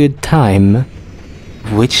really good time,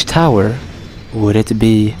 which tower would it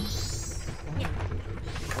be?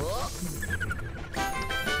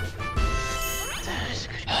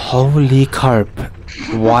 Holy carp,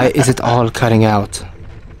 why is it all cutting out?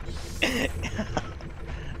 It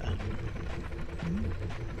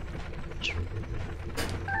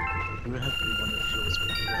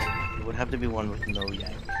would have to be one with no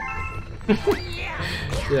yank.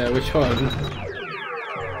 Yeah, which one?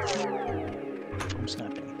 Foam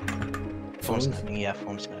snapping. Foam snapping, yeah,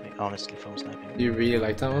 foam snapping. Honestly, foam snapping. Do you really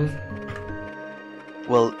like that one?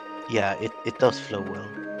 Well, yeah, it does flow well.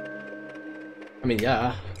 I mean,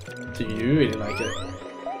 yeah. Do you really like it?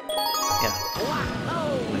 Yeah.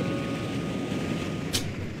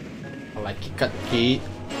 I like your cut, Kate.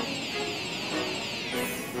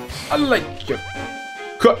 I like your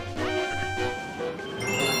cut.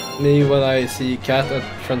 Me when I see cat at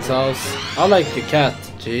friend's house. I like your cat,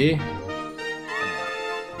 G.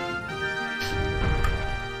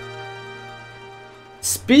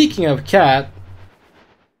 Speaking of cat,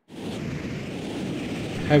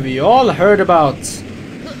 have you all heard about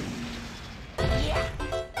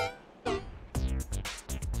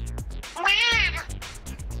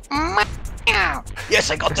Yes,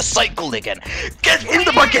 I got the cycle again. Get in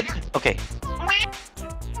the bucket. Okay.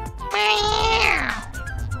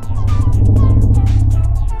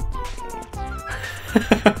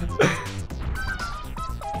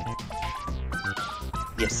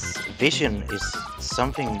 Yes, vision is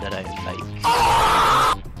something that I like.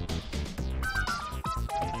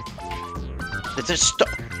 Let's just stop.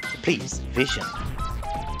 Please, vision.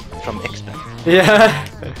 From X-Men. Yeah.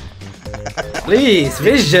 Please,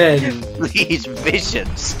 vision. Please,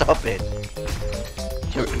 vision. Stop it.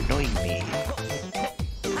 You're annoying me.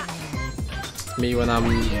 Me when I'm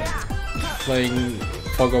playing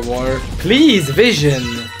Fog of War. Please, vision.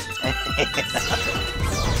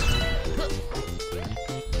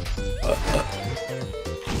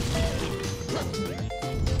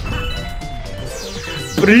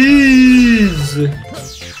 Please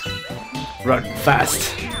run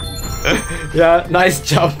fast. Yeah, nice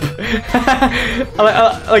jump.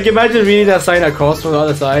 like imagine reading that sign across from the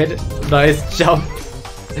other side. Nice jump.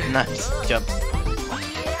 Nice jump.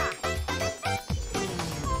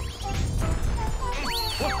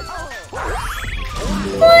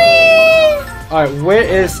 Alright, where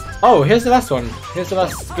is... Oh, here's the last one. Here's the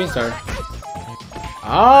last green star.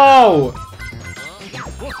 Oh!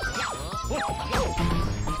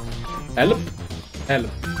 Help! Help!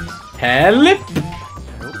 Help!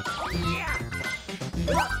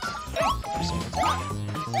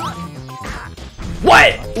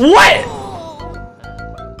 What? What?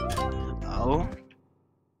 Oh.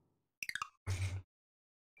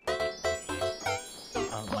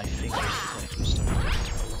 Oh, my fingers actually started.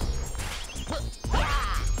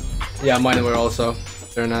 Yeah, mine were also.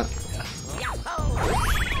 They're not.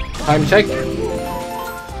 Time check.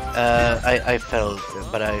 I fell,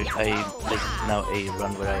 but I this is now a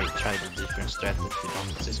run where I tried a different strat with the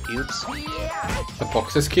boxes cubes. The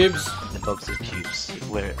boxes cubes? The boxes cubes,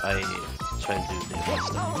 where I tried to do the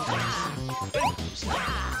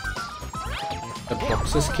The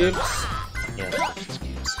boxes cubes? Yeah, the boxes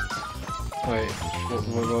cubes. Wait,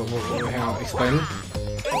 hang on, explain.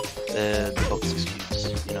 The boxes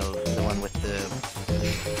cubes, you know, the one with the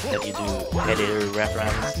that you do editor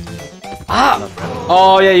wraparounds. Ah!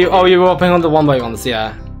 Oh yeah, you were opening on the one by ones,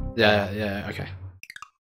 yeah. Yeah, okay.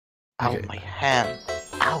 Ow, Okay. my hand.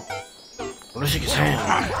 Ow! I'm gonna shake his hand.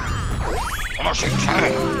 I'm gonna shake his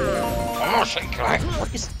hand. I'm gonna shake his hand.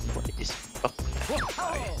 What is up with that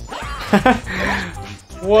guy?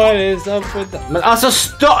 What is up with that? Man, also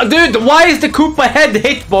stop, dude! Why is the Koopa head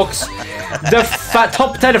hitbox the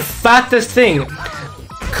top 10 fattest thing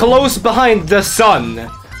close behind the sun?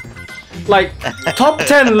 Like, top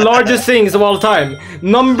 10 largest things of all time.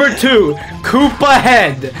 Number 2, Koopa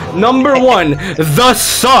head. Number 1, the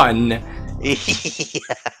sun. Yeah.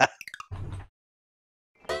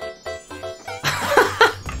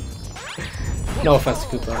 No offense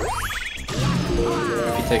to Koopa.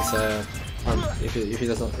 If he takes a, if he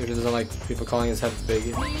doesn't like people calling his head big.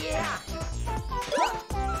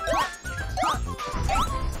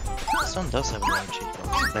 This one does have a large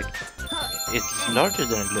hitbox. Like, it's larger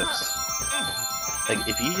than it looks. Like,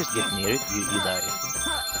 if you just get near it, you die.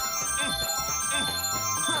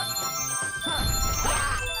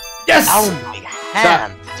 Yes! Ow, my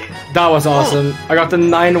hand, dude. That was awesome. I got the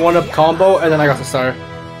 9 1-up combo and then I got the star.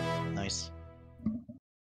 Nice.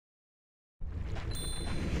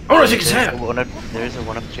 Oh, shake his hand! There is a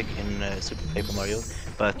one-up trick in Super Paper Mario,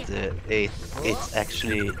 but it's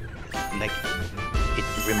actually like it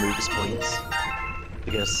removes points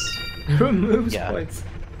because Removes yeah. points.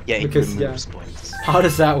 yeah, it Because, removes yeah. points. How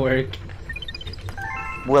does that work?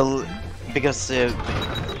 Well, because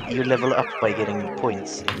you level up by getting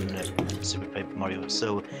points in Super Paper Mario,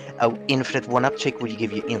 so an infinite one-up trick will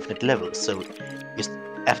give you infinite levels. So just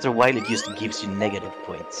after a while, it just gives you negative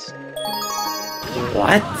points.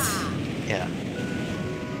 What? Yeah.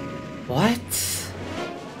 What?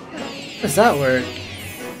 How does that work?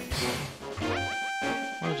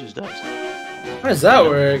 Well, it just does. How does that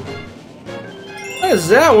work? How does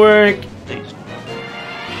that work? They just-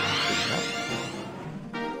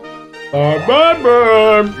 Ba, ba,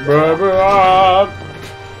 ba, ba, ba.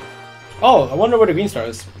 Oh, I wonder where the green star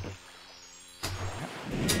is.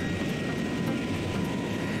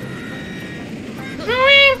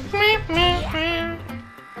 Bzz,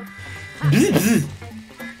 bzz.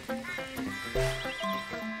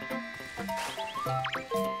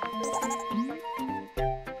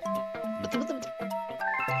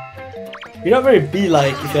 You're not very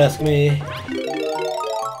bee-like, if you ask me.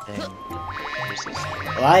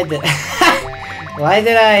 Why did why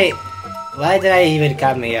did I even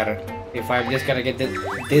come here if I'm just gonna get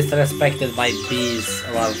disrespected by bees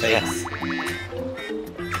of all things?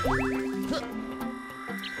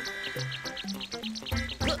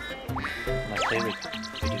 My favorite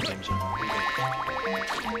video game genre.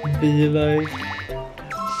 Bee-like.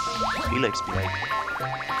 Be-likes be like.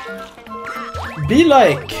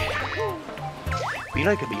 Be-like! Be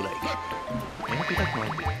like a be-like. You know, be like more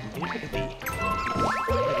bee. Be like a bee.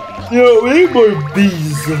 Yeah, we need more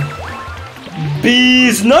bees.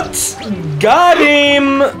 Bees nuts! Got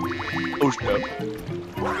him! Oh snap.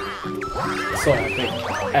 So epic.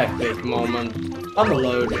 Epic moment. I'm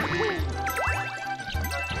alone.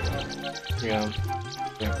 Yeah.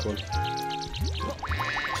 Yeah, cool.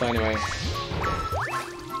 So anyway.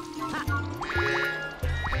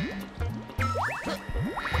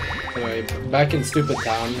 Anyway, back in stupid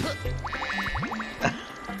town.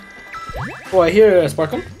 Oh, I hear a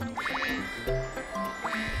sparkle.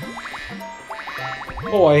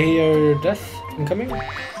 Oh, I hear death incoming.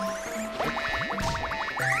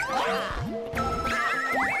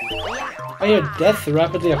 I hear death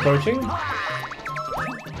rapidly approaching.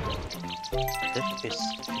 Death is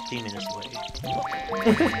 15 minutes away.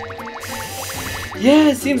 Yeah,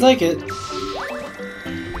 it seems like it.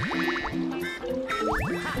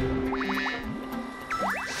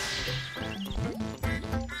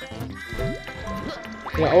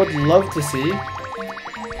 Yeah, I would love to see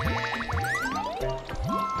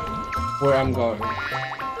where I'm going.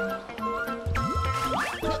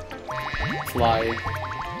 Fly.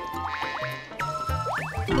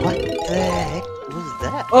 What the heck was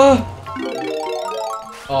that?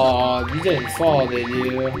 Oh, you didn't fall, did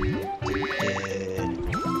you?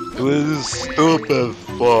 It was a stupid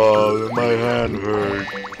fall. My hand hurt.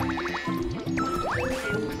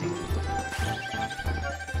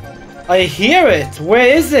 I hear it! Where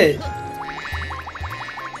is it?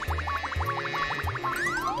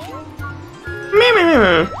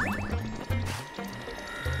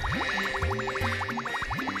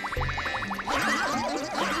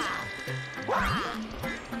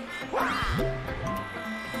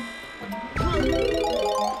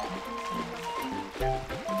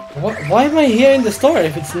 Why am I hearing the story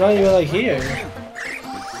if it's not even like here?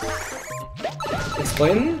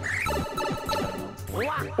 Explain?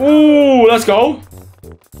 Ooh, let's go!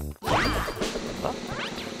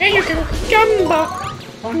 Here you go, Gamba.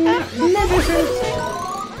 Medicine.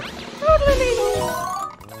 Totally legal.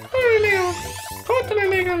 Very legal. Totally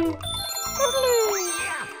legal.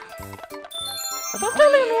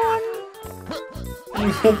 Totally one.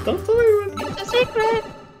 Totally one. It's a secret.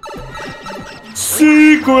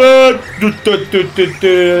 Secret!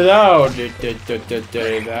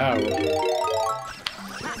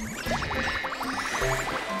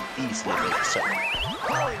 These levels suck.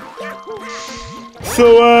 So,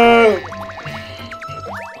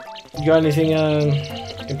 you got anything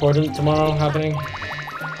important tomorrow happening?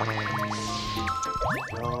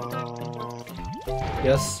 No.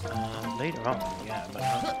 Yes. Later on, yeah, but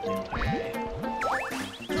not today.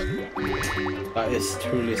 That is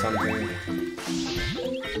truly something.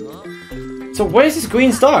 So where's this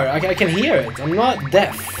green star? I can hear it. I'm not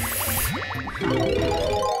deaf.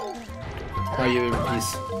 Are you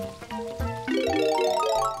peace?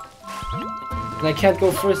 And I can't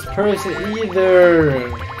go first person either.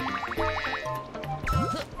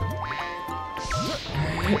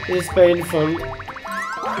 It's painful.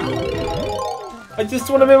 I just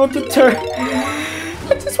want to be able to turn.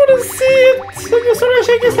 I just want to see it. I just want to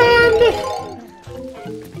shake his hand.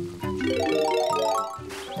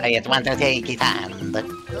 I just want to take his hand.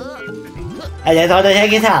 I just want to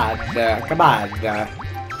shake his hand. Come on.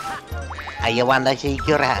 I want to shake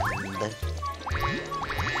your hand.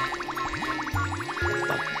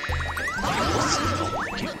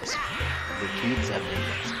 The cubes have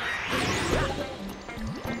names.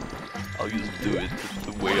 I'll just do it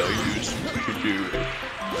the way I used to do it.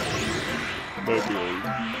 Maybe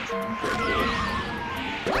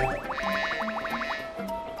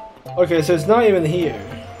Okay, so it's not even here.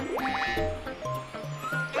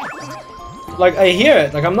 Like, I hear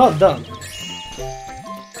it. Like, I'm not dumb.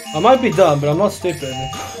 I might be dumb, but I'm not stupid.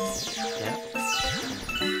 Yeah.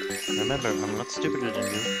 Remember, I'm not stupider than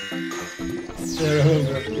you.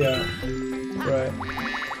 Yeah. Right.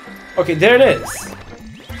 Okay, there it is.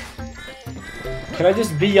 Can I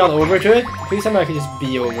just bee on over to it? Please tell me I can just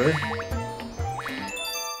bee over.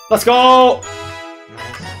 Let's go!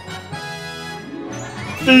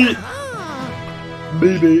 Bee!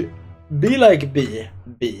 Bee. Be like bee.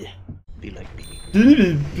 Bee. Be like me.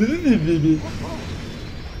 Bee.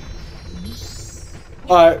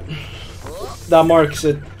 Alright. That marks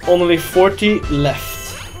it. Only 40 left.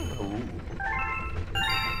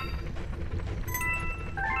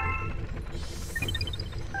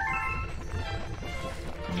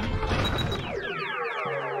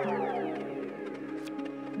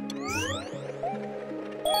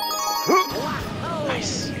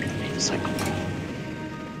 Nice. Made the cycle.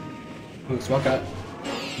 Ugnsmackas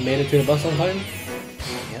made it to the bus on time.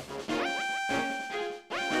 Yep.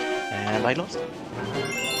 And I lost.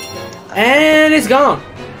 And it's gone!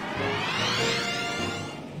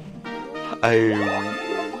 I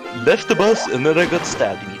left the bus and then I got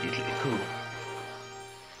stabbed immediately. Cool.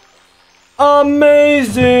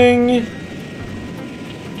 Amazing!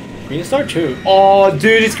 Green Star 2. Oh,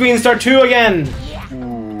 dude, it's Green Star 2 again!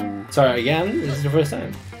 Ooh. Sorry, again? This is the first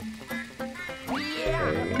time. Green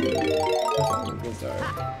Star.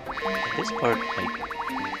 This part, like,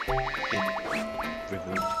 it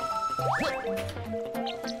removed.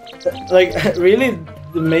 Like, really,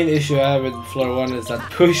 the main issue I have with floor 1 is that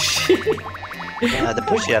push. Yeah, the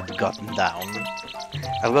push you have gotten down.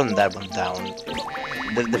 I've gotten that one down.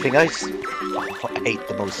 The thing I hate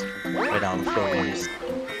the most right now on floor 1 is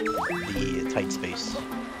the tight space.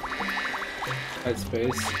 Tight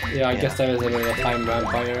space. Yeah, I guess that is a bit of a time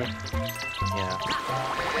vampire. Yeah.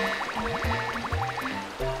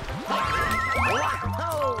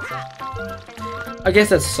 I guess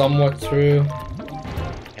that's somewhat true.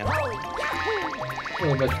 Yeah. A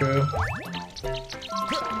little bit true.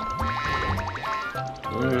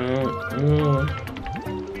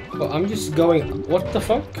 Well, I'm just going. What the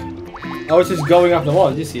fuck? I was just going up the wall.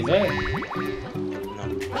 Did you see that? No.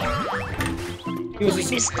 He was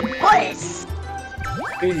just. Missed the place.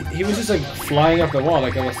 He was just like flying up the wall,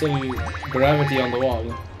 like I was still gravity on the wall.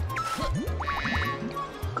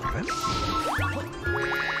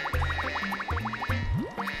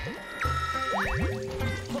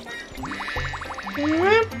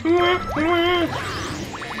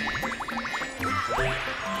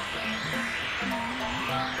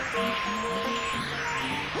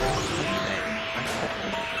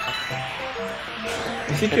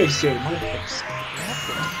 Is he good?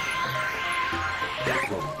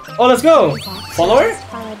 Oh, let's go! Follower?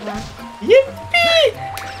 Yippee!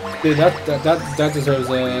 Dude, that deserves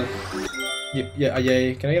a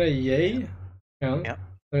yay. Can I get a yay? Yeah.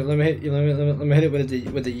 Let me hit it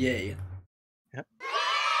with a yay. Yep.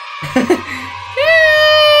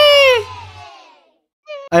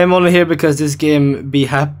 I am only here because this game be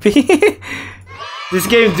happy. This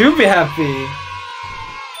game do be happy.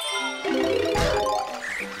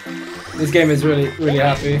 This game is really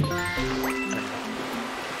happy.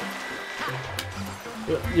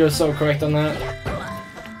 You're so correct on that.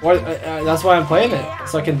 Why, that's why I'm playing it,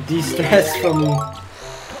 so I can de-stress from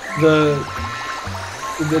the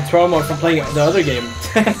trauma from playing the other game.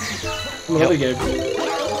 From the other game.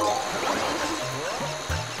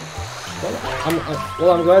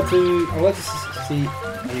 Well, I'm glad to see a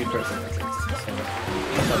new person.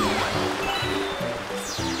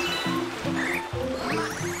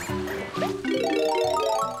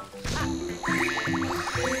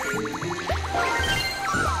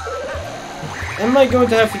 Am I going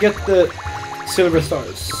to have to get the silver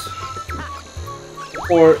stars?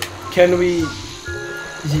 Or can we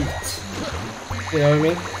yeet? You know what I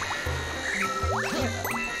mean?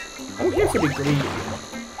 I'm here for the green.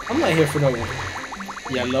 I'm not here for no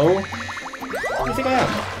yellow. What do you think I am?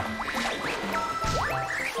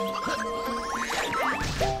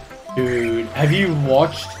 Dude, have you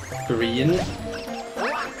watched green?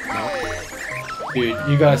 Dude,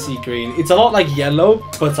 you gotta see green. It's a lot like yellow,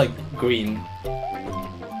 but it's like green.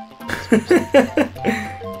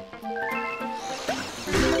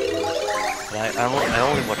 I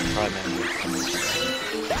only watch primary.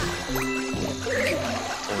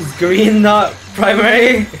 Is green not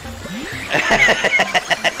primary?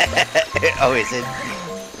 Oh, is it?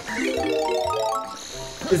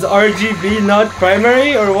 Is RGB not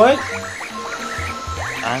primary or what?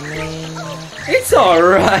 I mean... It's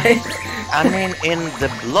alright. I mean, in the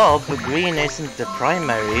blob, green isn't the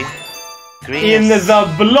primary. Green in is... the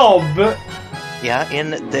blob? Yeah, in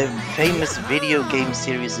the famous video game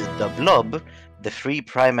series The Blob, the three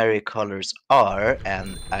primary colors are,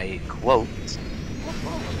 and I quote,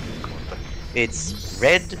 It's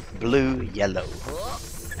red, blue, yellow.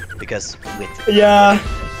 Because with Yeah,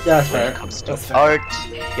 that's when fair. it comes to That's fair.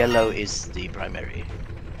 art, yellow is the primary.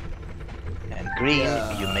 And green,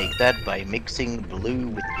 you make that by mixing blue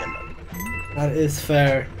with yellow. That is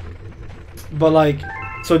fair. But like,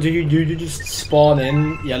 so do you just spawn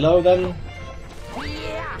in yellow then?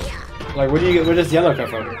 Like, where does yellow come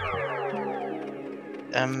from?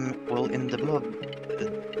 Well, in the blob,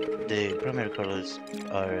 the primary colors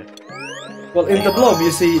are... Well, in the blob,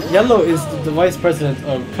 you see, yellow is the vice president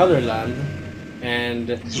of Colorland,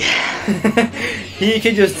 and Yeah! he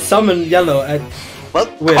can just summon yellow at Well,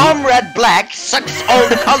 Win. Comrade Black sucks all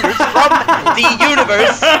the colors from the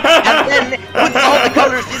universe and then puts all the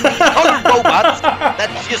colors in the color robots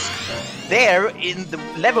that's just there in the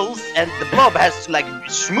levels, and the blob has to like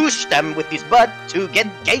smoosh them with his butt to gain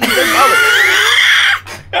their colors.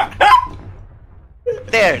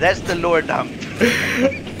 There, that's the lore dump.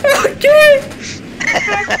 Okay.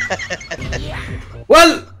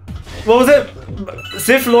 Well, what was it?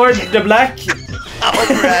 Sith Lord the Black?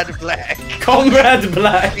 Comrade Black. Comrade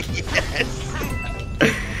Black. Yes.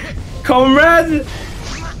 Comrade?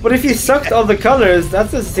 But if he sucked all the colors,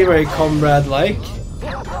 that doesn't seem very comrade-like.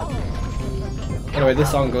 Anyway, this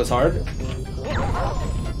song goes hard.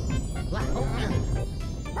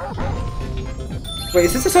 Wait,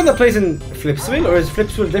 is this the song that plays in Flipsville, or is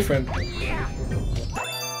Flipsville different? I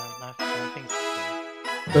think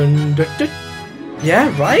so. Dun, dun, dun. Yeah,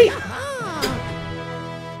 right?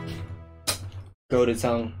 Goated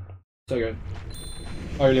song. So good.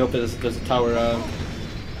 I really hope there's a tower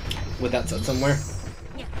with that set somewhere.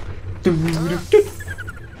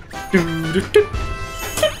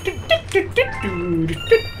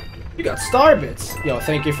 You got star bits. Yo,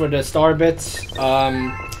 thank you for the star bits.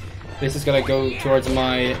 This is gonna go towards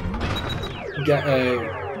my,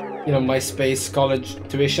 my space college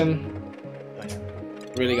tuition.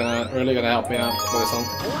 Really gonna help me out with this one.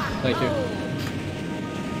 Thank you.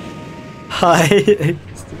 Hi.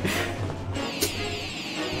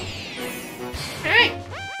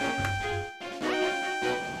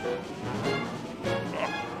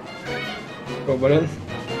 Go button.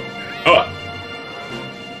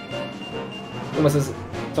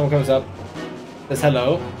 Someone comes up, says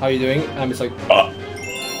hello, how are you doing? And I'm just like,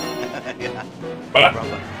 Yeah.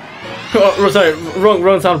 oh, sorry,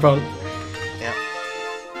 wrong sound prompt. Yeah.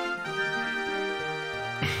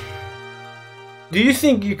 Do you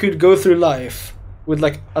think you could go through life with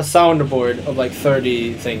like a soundboard of like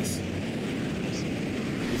 30 things?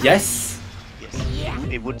 Yes? Yes.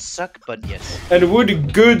 It would suck, but yes. And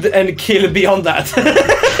would good and kill beyond that?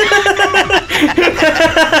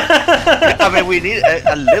 I mean, we need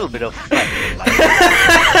a little bit of fun in life.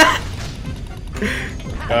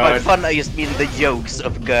 By fun, I just mean the jokes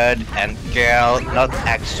of God and girl, not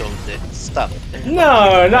actual stuff.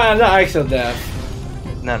 No, not actual death.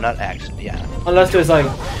 No, not actual, yeah. Unless there's like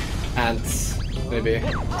ants, maybe.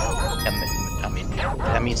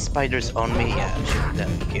 I mean, spiders on me, yeah, shoot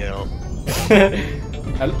them, girl.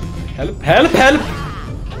 Help, help, help, help!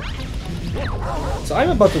 So I'm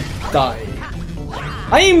about to die.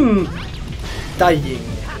 I'm dying.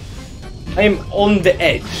 I'm on the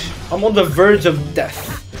edge. I'm on the verge of death.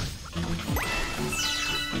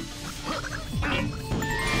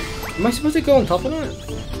 Am I supposed to go on top of that?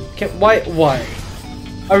 Why?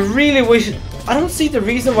 I really wish... I don't see the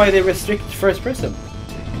reason why they restrict first person.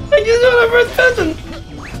 I just want a first person!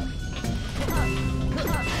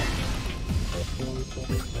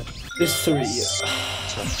 There's 3.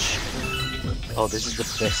 Touch. Oh, this is the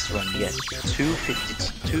best run yet.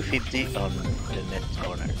 250 on the net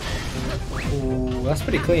corner. Ooh, that's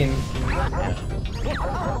pretty clean. Yeah.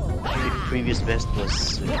 Previous best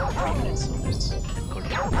was 3 minutes on this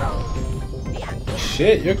corner.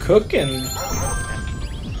 Shit, you're cooking.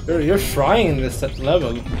 You're frying this at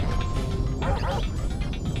level.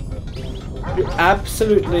 You're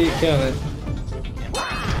absolutely killing it.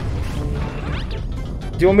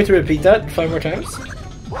 Do you want me to repeat that 5 more times?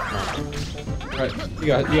 Alright, you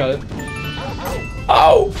got it.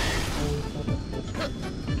 Ow!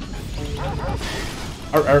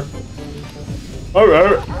 Arr.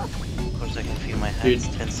 Arr. Of course, I can feel my hands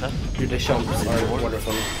tense up. Dude, the chomps are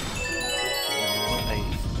wonderful. I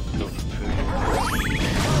don't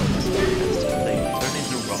they turn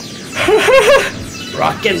into rock.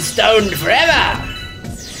 Rock and stone forever!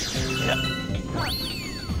 Yeah.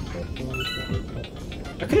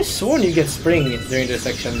 I could have sworn you get spring during this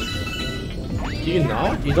section. Do you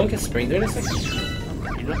not? You don't get spring during this section?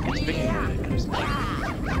 You don't get spring when it comes to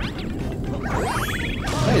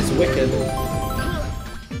That is wicked.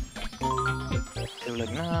 they were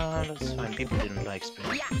like, nah, that's fine. People didn't like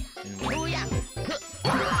spring.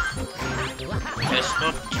 Let's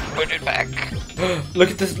not put it back. Look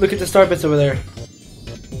at this! Look at the star bits over there.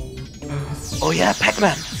 Oh yeah,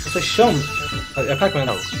 Pac-Man! It's a shump. Yeah, Pac-Man.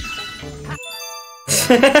 Oh.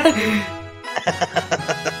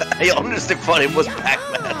 I honestly thought it was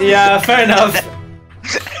Pac-Man. Yeah, fair enough.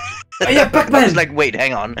 Oh, yeah, I Pac-Man. was like, wait,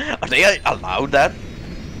 hang on. Are they allowed that?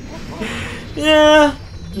 Yeah.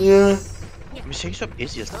 Yeah. Machine Shop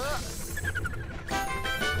is just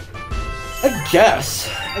I guess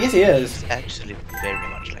he is. actually very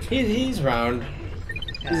much like. He's round.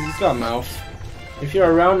 He's got a mouth. If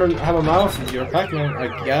you're around and have a mouth, you're a Pac-Man.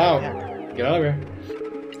 Like, get out. Get out of here.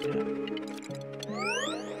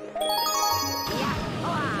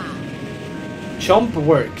 Chomp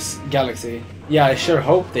works, Galaxy. Yeah, I sure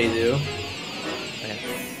hope they do. Okay.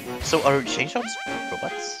 So are Chain Shops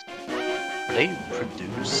robots? Are they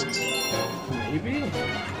produced? Maybe?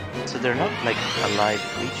 So they're not like alive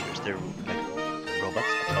creatures, they're like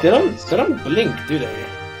robots? They don't blink, do they?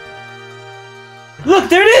 Look,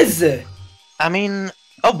 there it is! I mean...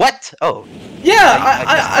 Oh, what? Oh. Yeah,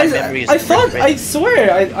 I thought, I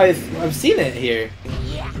swear, I've seen it here.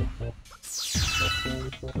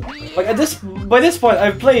 Like by this point,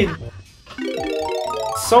 I've played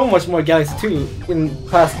so much more Galaxy 2 in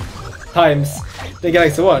past times than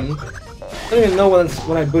Galaxy 1. I don't even know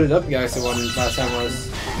when I booted up Galaxy 1 last time was.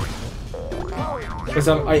 Because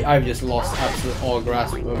I've just lost absolute all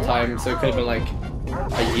grasp of time, so it could have been like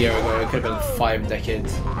a year ago, it could have been 5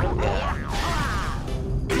 decades.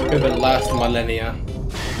 It could have been last millennia.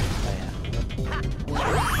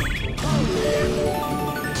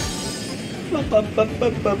 I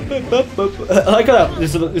like that.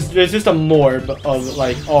 There's just a morb of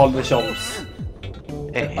like all the shops.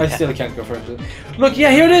 I still can't go first. Look,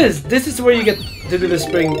 yeah, here it is. This is where you get to do the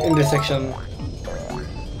spring in this section.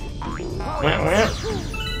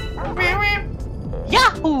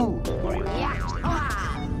 Yahoo!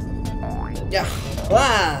 Yeah.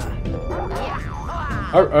 Wow.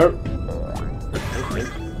 Arr.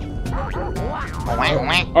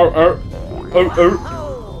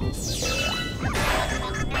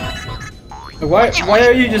 Why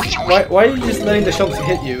are you just letting the shops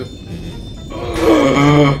hit you?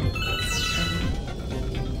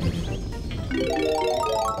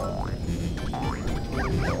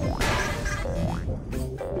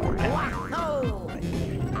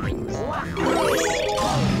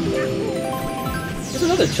 There's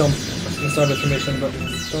another chump inside the commission, but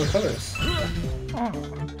no colors.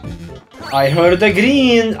 I heard the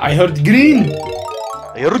green! I heard green!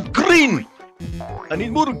 I heard green! I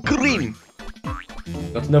need more green!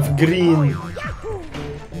 Not enough green.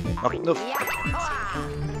 Not enough.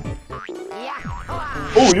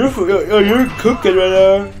 Oh, you're cooking right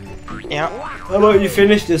now. Yeah. How about you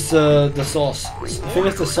finish this the sauce?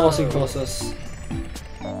 Finish the saucing process.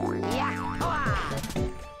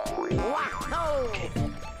 Okay.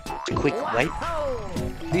 Quick wipe.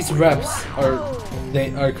 These reps are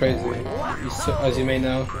crazy, as you may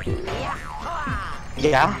know.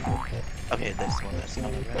 Yeah. Okay, this one that's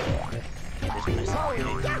not a red. This one is okay.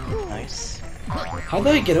 Nice. How do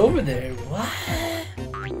I get over there? What?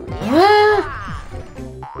 Huh?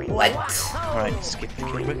 What? Alright, skip the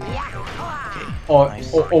kill break. Okay. Oh,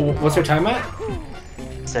 nice. oh, what's your time at?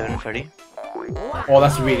 7:30. Oh,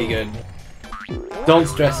 that's really good. Don't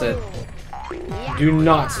stress it. Do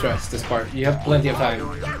not stress this part. You have plenty of time.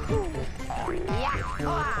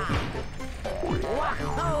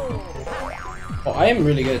 Oh, I am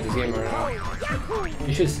really good at this game right now.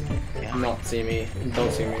 You should not see me.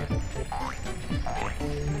 Don't see me.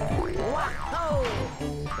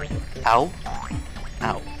 Ow.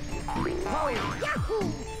 Ow.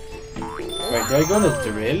 Wait, do I go on the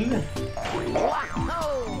drill?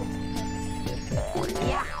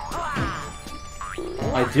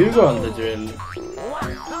 I do go on the drill.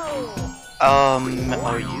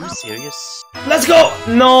 Are you serious? Let's go!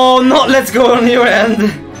 No, not let's go on your end.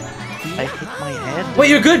 I hit my head. Wait,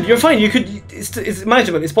 you're good. You're fine. You could. It's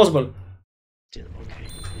manageable. It's possible. Still okay.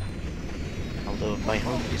 Although my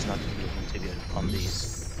health is not improving too good on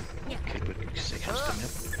these kill break sections coming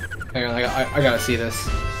up. Hang on, I gotta see this.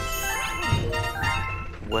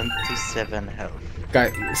 27 health.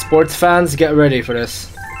 Guys, sports fans, get ready for this.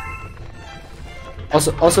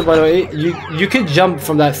 Also, by the way, you could jump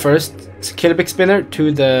from that first Killbick spinner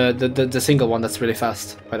to the single one that's really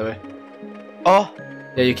fast. By the way. Oh.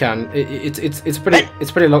 Yeah, you can. It's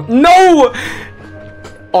pretty long. No.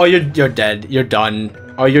 Oh, you're dead. You're done.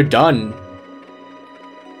 Oh, you're done.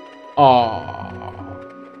 Oh.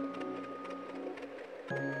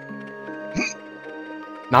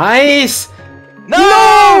 Nice.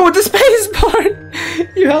 No! The space bar!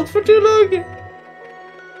 You held for too long!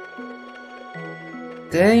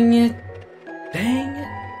 Dang it. Dang it.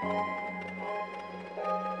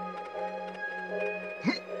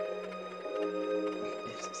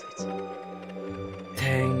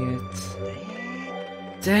 Dang it.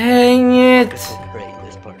 Dang it!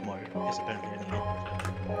 This part more, because apparently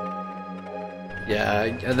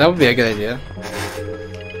Yeah, that would be a good idea.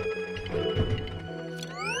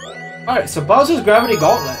 Alright, so Bowser's Gravity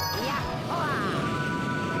Gauntlet.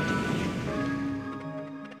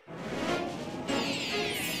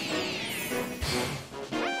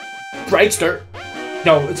 Prankster!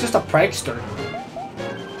 No, it's just a prankster.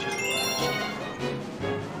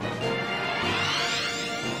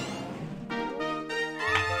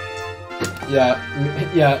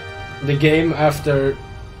 Yeah, the game after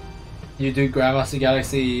you do Grandmaster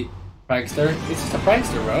Galaxy Prankster, it's just a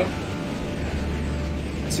prankster, bro.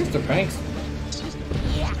 It's just a prankster.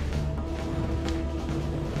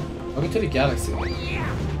 Welcome to the galaxy.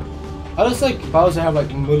 How does like Bowser have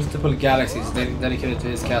like multiple galaxies dedicated to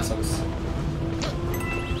his castles?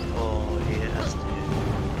 Oh, he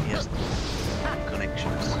has the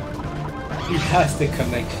connections. He has the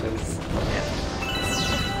connections.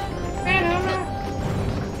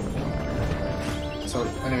 So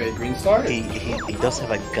anyway, Green Star? He does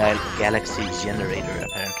have a galaxy generator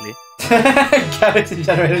apparently. Galaxy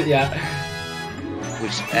generator, yeah.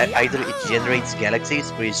 Which either it generates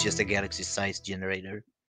galaxies or it's just a galaxy-sized generator.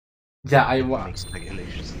 Yeah, I Makes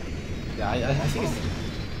speculations. Yeah, I think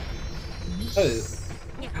it's...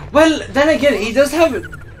 Well, then again, he does have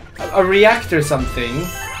a reactor or something.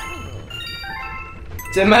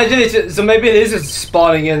 So imagine it's just, so maybe it is just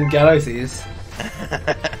spawning in galaxies.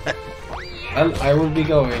 Well, I will be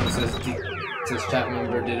going, says chat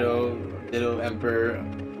member Ditto Emperor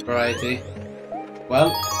Variety.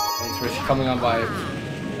 Well, thanks for coming on by.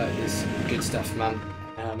 That is good stuff, man.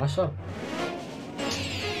 Much love.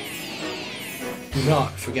 Do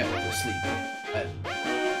not forget to sleep.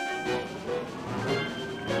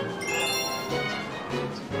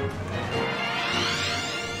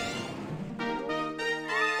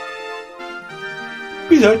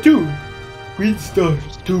 Green Star 2! Green Star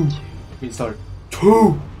 2! Green Star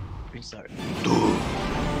 2! Green Star 2!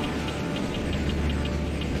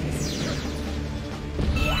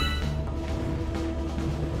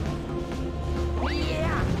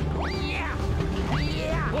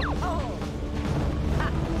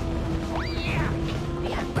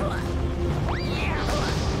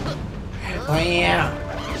 Oh yeah!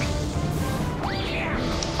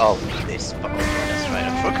 Oh, this part. That's right, I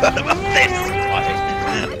forgot about this part.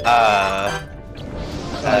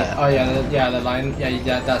 Oh yeah, the line.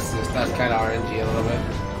 Yeah, that's kind of RNG a little bit.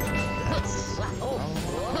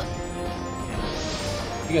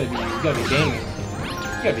 You gotta be gaming.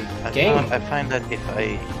 You gotta be gaming. I find that if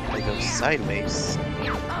I go sideways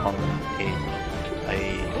on I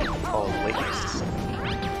fall ways.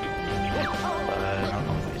 Not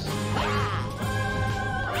always.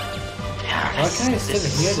 Yeah, Why can't I still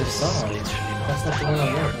hear the song? That's not the one I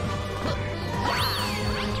heard.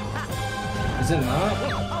 Is it not?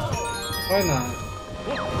 Why not?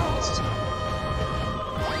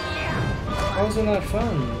 How is it not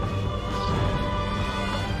fun?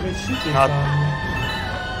 It should be fun.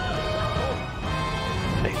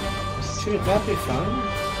 Should it not be fun?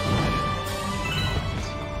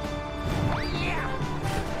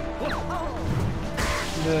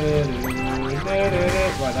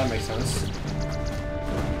 Right, that makes sense.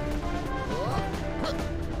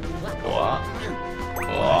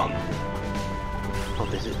 Oh,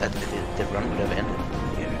 this is that the run would have ended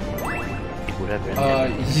here. It would have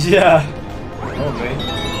ended. Yeah. Oh man.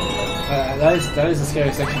 That is a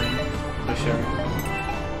scary section for sure.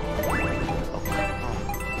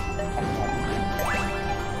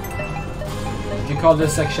 Would you call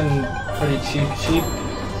this section pretty cheap?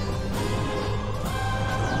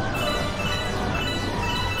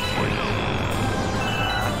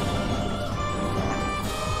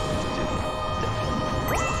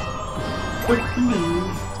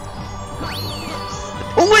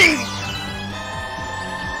 Please!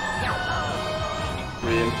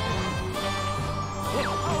 Real.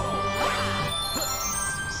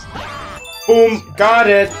 Boom! Got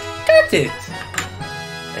it! Got it!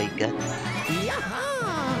 I got it.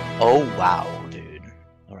 Oh wow, dude.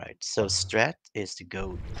 Alright, so strat is to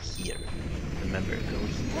go here. Remember, go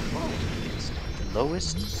here. It's the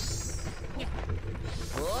lowest.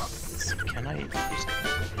 So can I use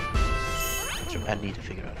I need to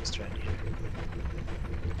figure out a strat here.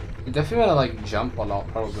 You definitely wanna like jump a lot,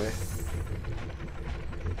 probably.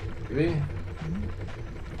 Maybe?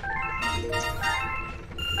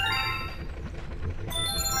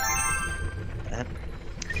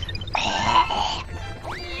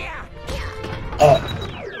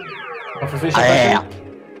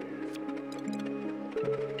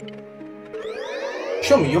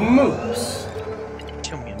 Show me your moves.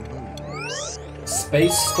 Show me your moves.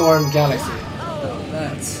 Space Storm Galaxy. Oh,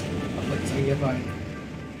 that's a place I can get by.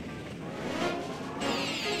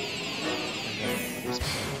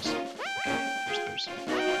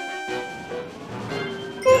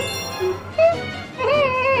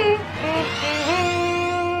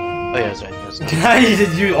 Oh yeah, that's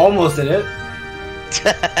right. You almost did it.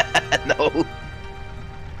 No.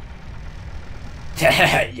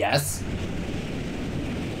 Yes.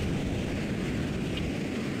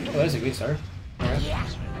 Oh, there's a good star. Alright.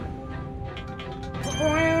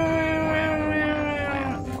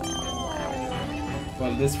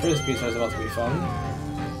 Well, this first piece is about to be fun.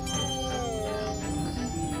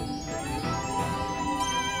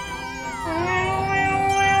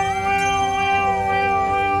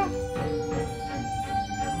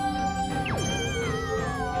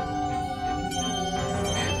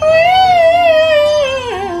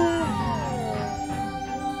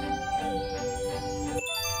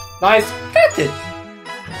 Nice! Got it!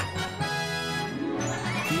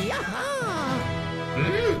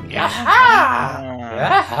 Yaha!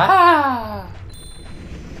 Yaha!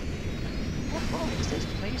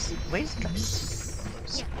 Where's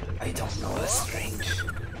this? I don't know, that's strange.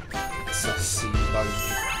 It's a sea bug.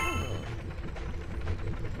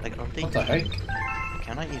 Like, are they... What the heck?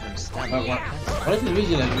 Can I even stand Why did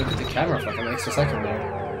Luigi like look at the camera for like an extra second there?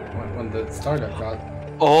 When the star got caught?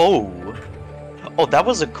 Oh! Oh, that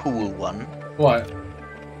was a cool one. What?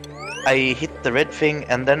 I hit the red thing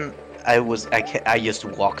and then I just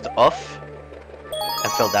walked off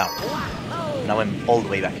and fell down. Now I'm all the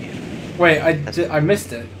way back here. Wait, I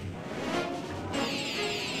missed it.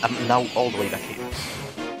 I'm now all the way back here.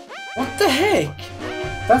 What the heck?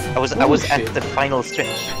 That's I was bullshit. at the final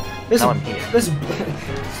stretch. This, now I'm here. This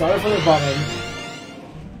start from the bottom.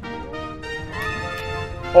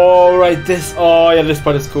 Oh right, this. Oh yeah, this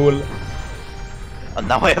part is cool. And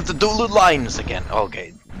now I have to do the lines again.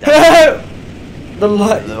 Okay. The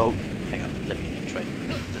light. No. Hang on. Let me try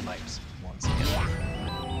the lines once again.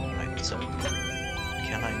 Right. So,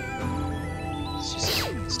 can I? It's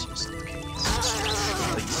just okay.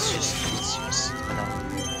 It's just no.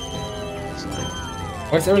 It's like,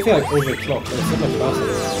 Why is everything like overclocked? There's so much faster.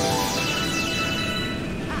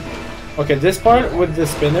 Okay, this part with the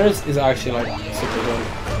spinners is actually like super good.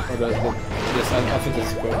 Or this, I think this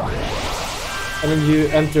is good. And then you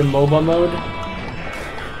enter MOBA mode.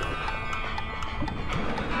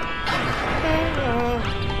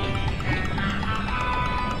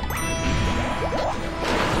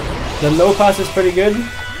 The low pass is pretty good.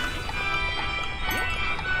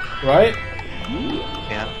 Right?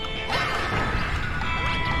 yeah.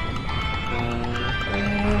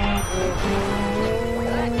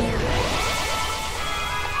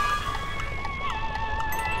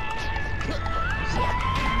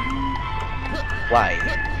 Why?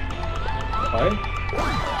 Right?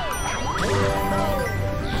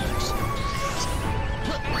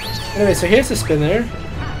 Anyway, so here's the spinner.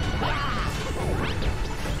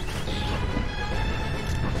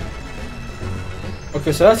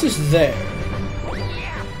 Okay, so that's just there.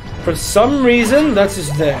 For some reason, that's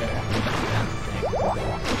just there.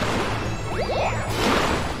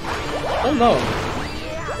 Oh no.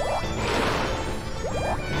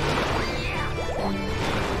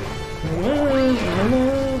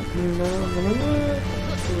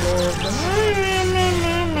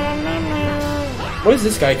 What is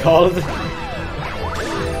this guy called?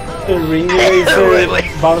 The ring laser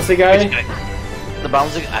bouncy guy? The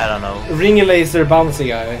bouncing? I don't know. Ring laser bouncy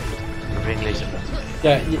guy. Ring laser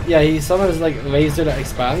bouncing. Yeah, he summons like laser that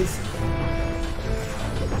expands.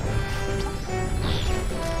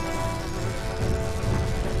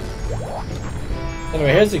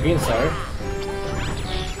 Anyway, here's the green star.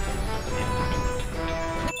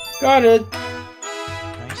 Got it!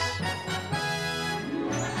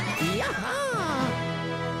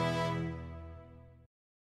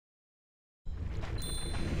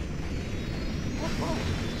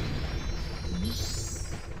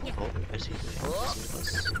 Nice. Oh, I see the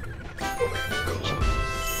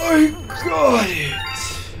I got it!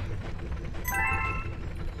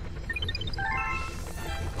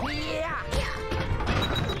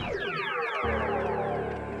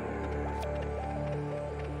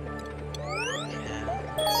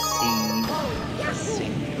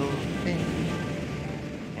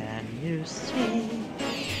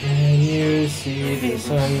 Can you see the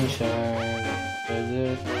sunshine?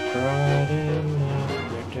 Is it? Brighten up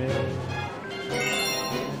your day.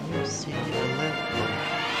 You see the red one.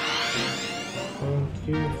 Don't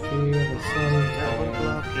you feel the sun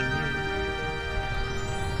Blocking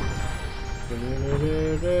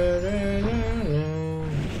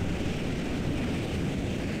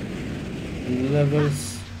Levels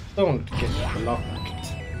don't get blocked.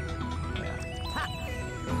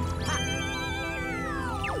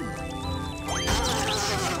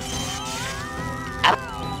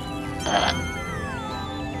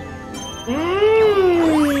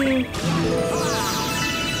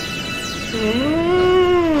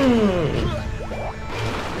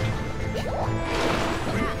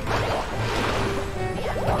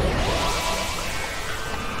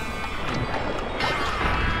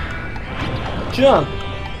 Jump!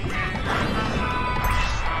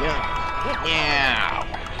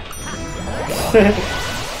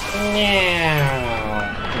 Yeah.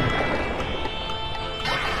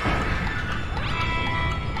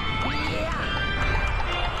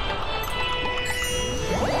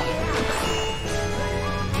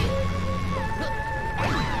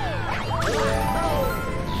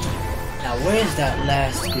 Now where's that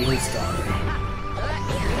last green star?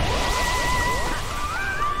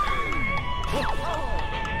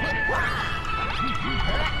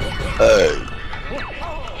 Hey.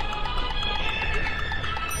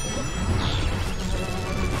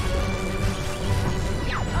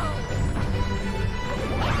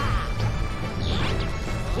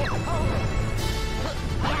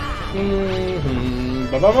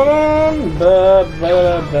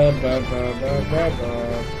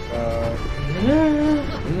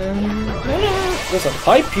 There's a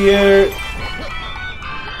pipe here.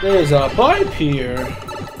 There's a pipe here.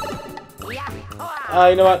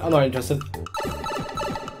 You know what? I'm not interested.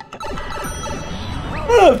 I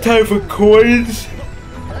don't have time for coins.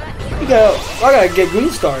 I gotta get green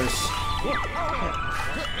stars.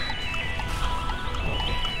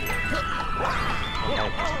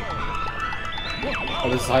 Oh,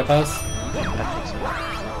 this is high pass? I think so.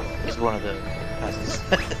 It's one of the passes.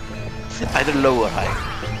 Either low or high.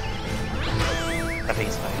 I think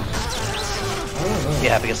it's high. I don't know.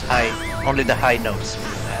 Yeah, because high, only the high notes will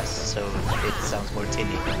pass, so it sounds more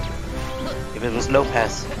tinny. If it was low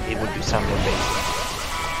pass, it would be sound more basic.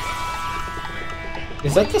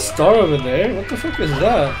 Is that the star over there? What the fuck is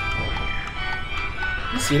that?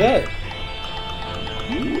 You see that?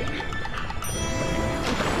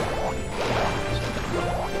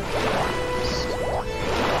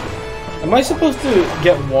 Am I supposed to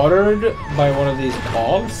get watered by one of these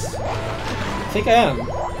bogs? I think I am.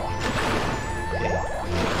 Okay.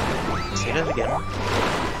 Say that again.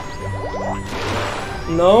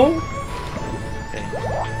 No? Okay.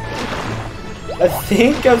 I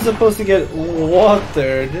think I'm supposed to get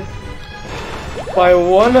watered by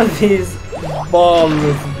one of these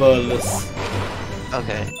balls.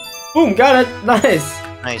 Okay. Boom, got it! Nice!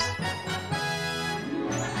 Nice.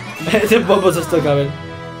 The bubbles are still coming.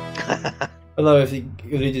 I love if he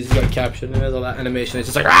just got captioned and there's all that animation. It's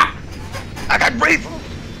just like, ah! I can't breathe!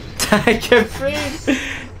 I can't breathe!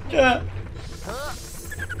 Yeah.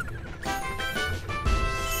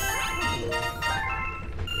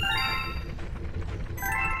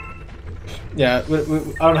 Yeah,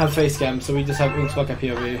 I don't have face cam, so we just have Ugnsmackas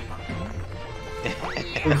POV.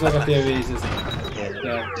 Ugnsmackas POV is just...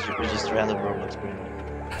 Yeah. We're just random Roblox brain.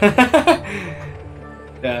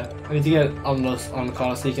 Yeah, I need to get Alnos on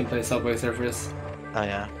call so he can play Subway Surfers. Oh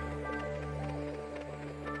yeah.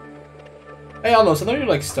 Hey Alnos, I know you're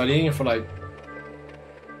like studying for like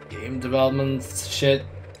game development shit.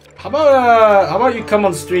 How about you come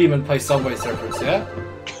on stream and play Subway Surfers, yeah?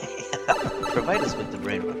 Provide us with the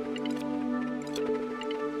brain rot.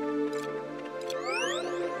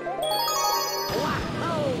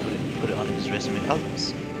 Put it on his resume.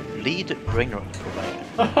 Alnos, lead brain rot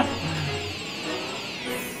provider.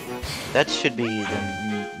 That should be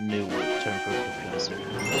the new term for influencer.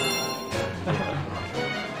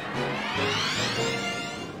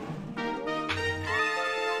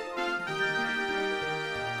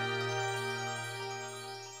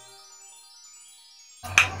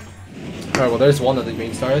 Alright, well there's one of the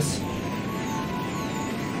green stars.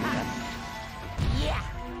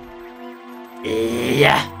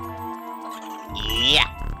 Yeah.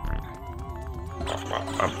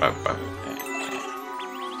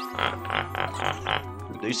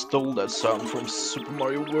 They stole that sound from Super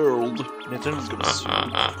Mario World. Nintendo's gonna sue.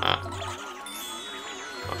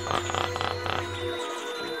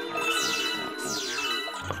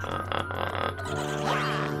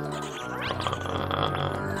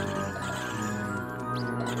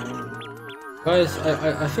 Guys,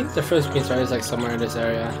 I think the first green star is like somewhere in this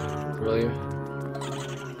area, I believe.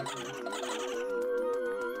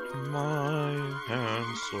 My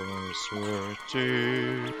hands are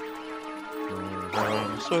sweaty. My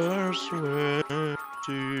hands are sweaty.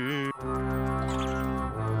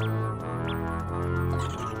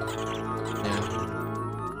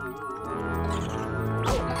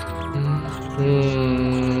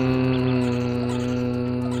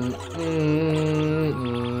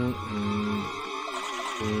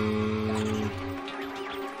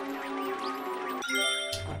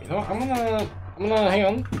 You know, I'm gonna hang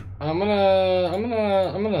on. I'm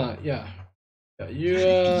gonna, yeah.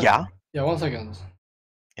 Yeah. Yeah, 1 second.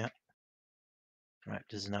 Yeah. Right,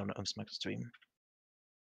 this is now an Ugnsmackas stream.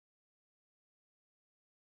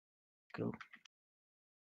 Go.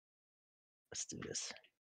 Let's do this.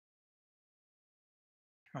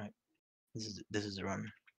 Right. This is the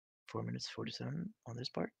run. 4 minutes 47 on this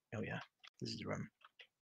part. Oh yeah, this is the run.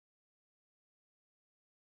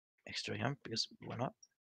 Extra jump because why not?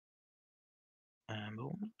 And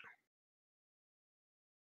boom.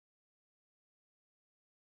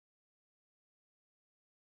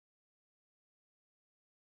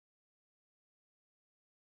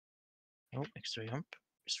 Oh, extra jump.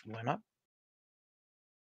 Just why not?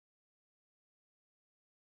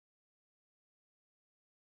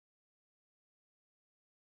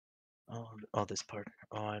 Oh, this part.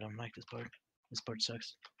 Oh, I don't like this part. This part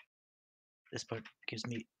sucks. This part gives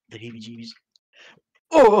me the heebie-jeebies.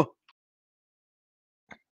 Oh!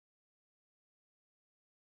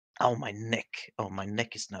 Oh, my neck. Oh, my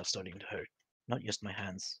neck is now starting to hurt. Not just my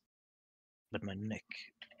hands, but my neck.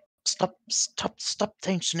 Stop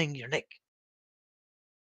tensioning your neck.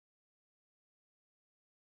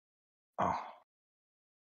 Oh.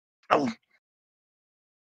 Oh!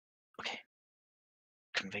 Okay.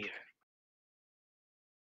 Conveyor.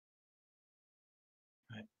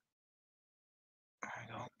 Right. There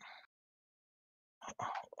we go. Oh,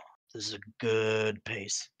 this is a good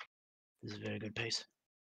pace. This is a very good pace.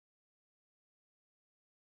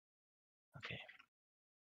 Okay.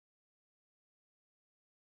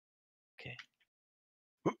 Okay.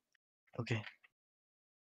 Okay.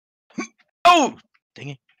 Oh! Dang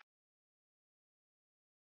it.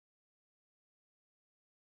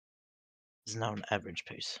 This is now an average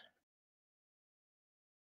pace.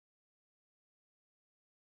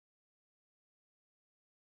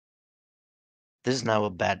 This is now a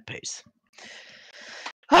bad pace.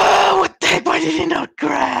 Oh, what the heck? Why did he not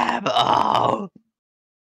grab? Oh!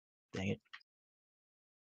 Dang it.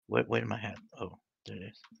 Where did my hat? Oh, there it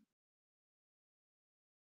is.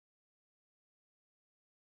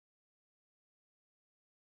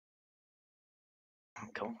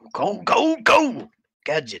 Go!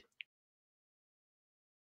 Gadget.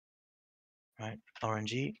 Right.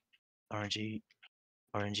 RNG. RNG.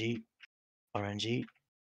 RNG. RNG.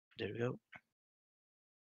 There we go.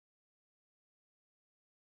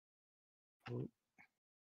 Whoop,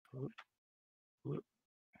 whoop, whoop.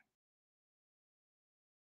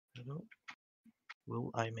 There we go.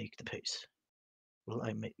 Will I make the pace? Will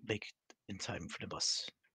I make it in time for the bus?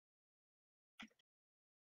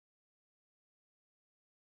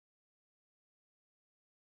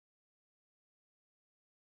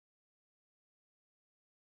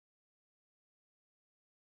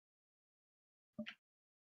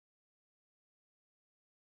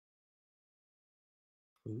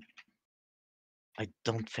 I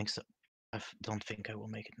don't think so. I don't think I will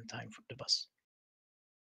make it in time for the bus.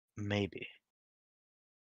 Maybe.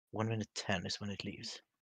 1 minute 10 is when it leaves.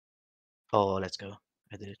 Oh, let's go.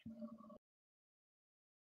 I did it.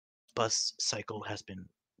 Bus cycle has been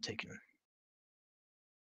taken.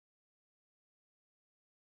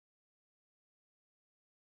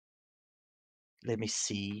 Let me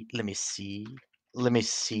see.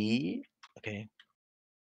 Okay.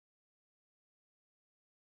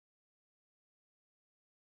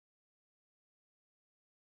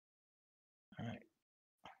 Alright.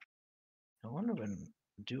 I wonder when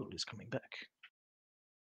Duel is coming back.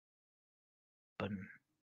 Button.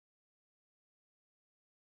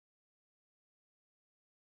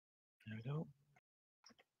 There we go.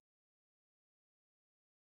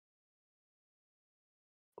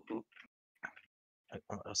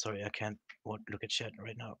 Sorry, I can't look at chat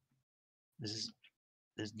right now. This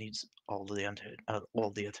needs all the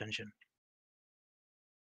attention.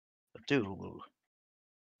 But Duel will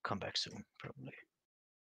come back soon, probably.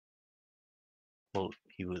 Well,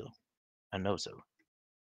 he will. I know so.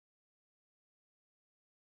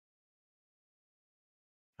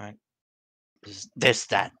 Right.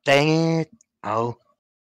 That. Dang it! Oh.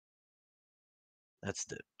 That's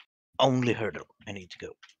the only hurdle I need to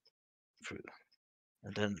go. through.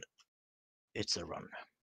 And then it's a run.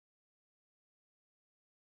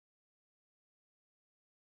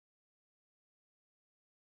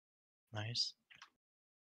 Nice.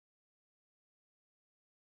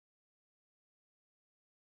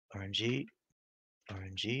 RNG,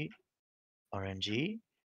 RNG, RNG,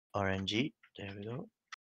 RNG. There we go.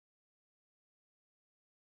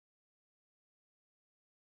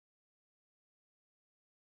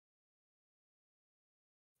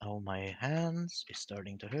 Oh, my hands is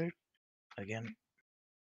starting to hurt again.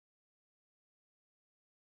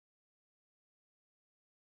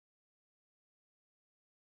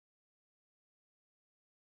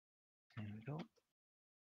 There we go.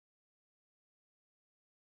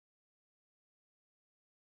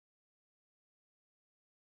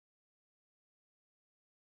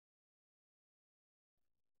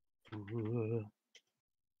 Ooh.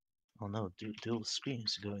 Oh no, dual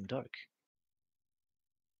screens going dark.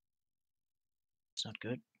 It's not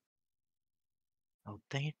good. Oh,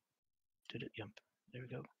 dang it. Did it jump? There we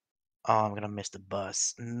go. Oh, I'm gonna miss the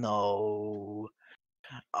bus. No.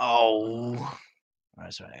 Oh.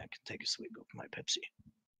 Alright, sorry, I can take a swig of my Pepsi.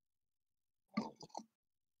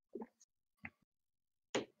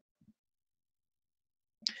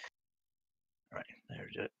 Alright, there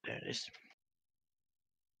it is.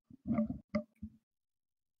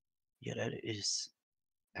 Yeah, that is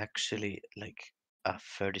actually like a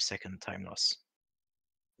 30-second time loss.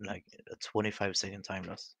 Like a 25-second time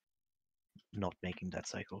loss. Not making that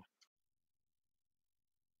cycle.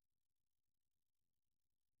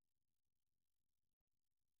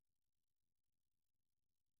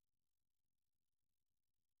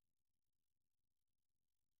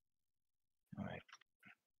 Alright.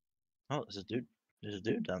 Oh, there's a dude. There's a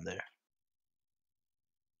dude down there.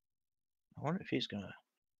 I wonder if he's gonna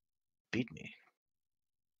beat me.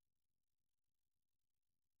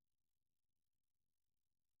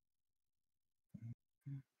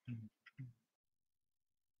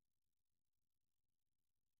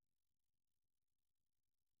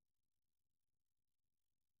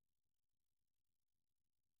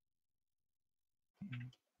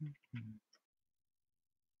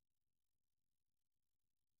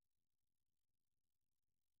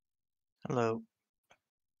 Hello.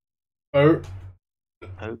 Oh,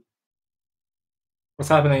 Oh. what's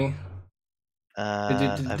happening?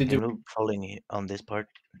 I've Did been you? falling on this part,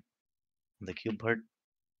 on the cube part.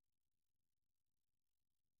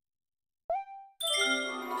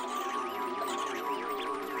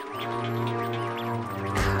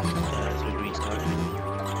 That's a green star.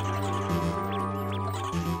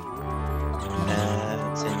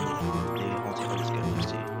 It's in the haunted house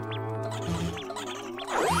university.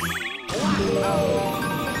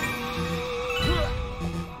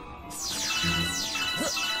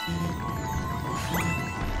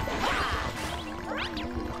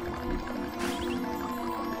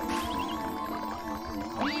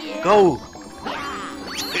 Go!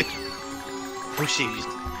 Pushy.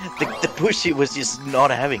 The pushy was just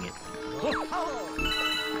not having it.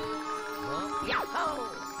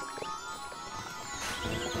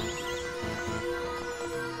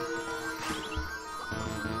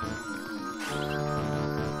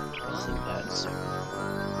 That's a bad circle.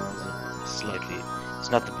 Slightly.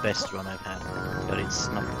 It's not the best run I've had, but it's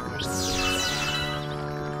not the worst.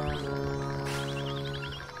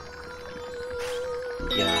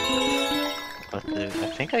 Yeah, but I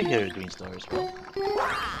think I hear a green star as well.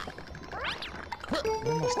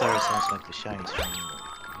 Normal star sounds like the shines from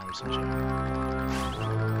Mario Sunshine.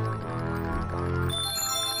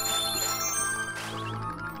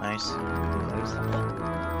 Nice.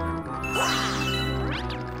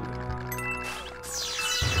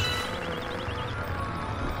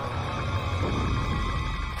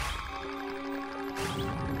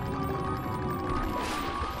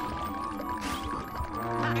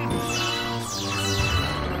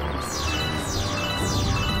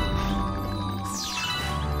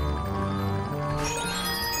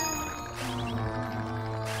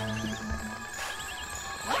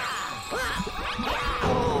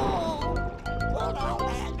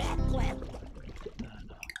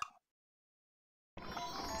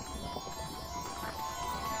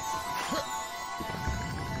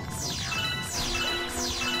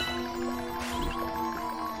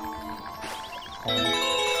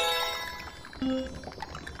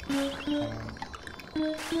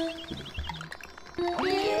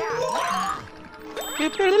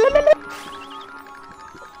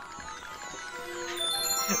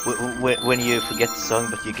 When you forget the song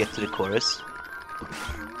but you get to the chorus.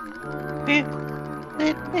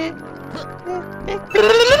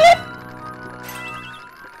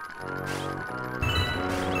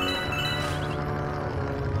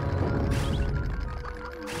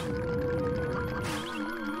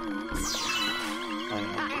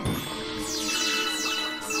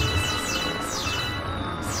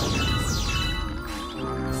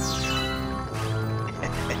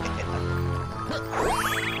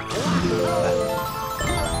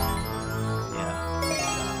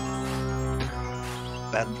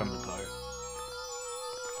 that from the car.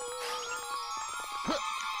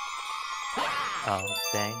 Oh,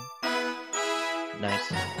 dang.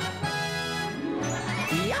 Nice.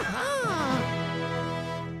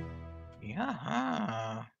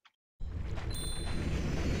 Yeah.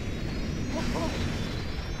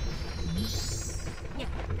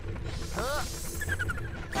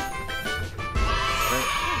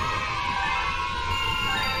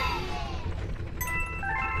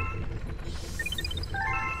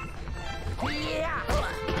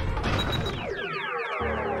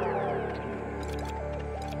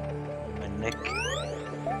 My neck.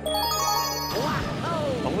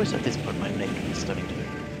 Always at this point, my neck is starting to hurt.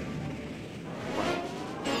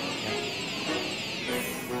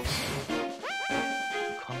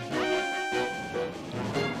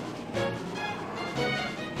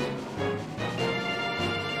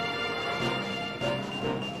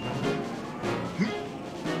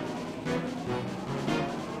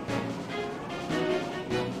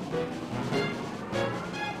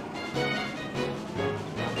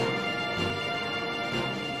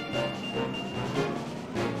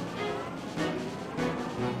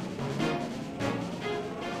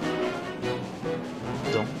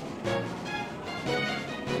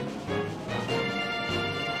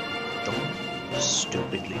 Don't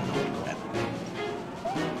stupidly not grab me.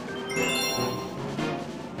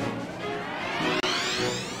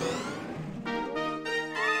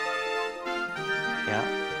 Yeah.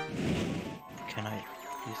 Can I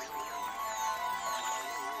please?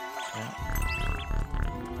 Yeah.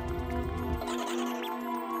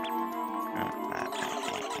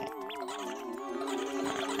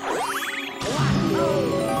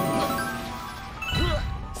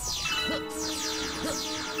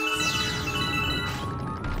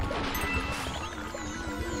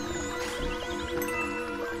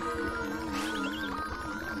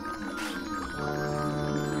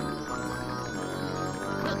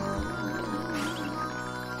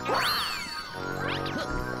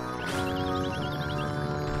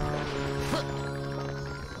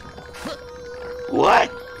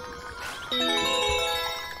 What?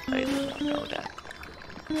 I did not know that.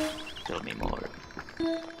 Tell me more.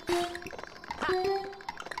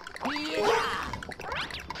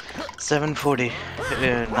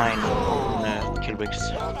 749 kill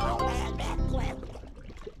bricks.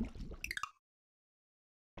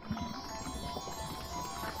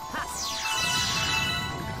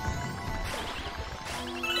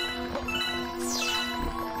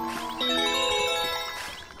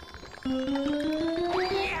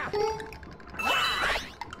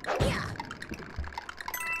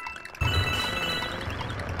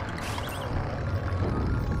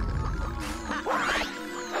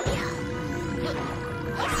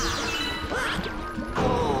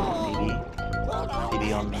 Maybe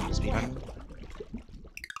on speedrun.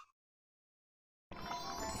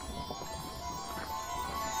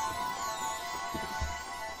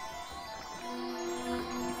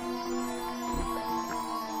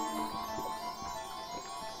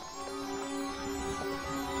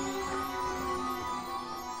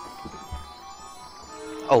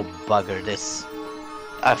 Oh bugger this.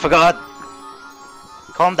 I forgot.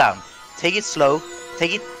 Calm down. Take it slow.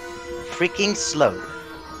 Take it freaking slow.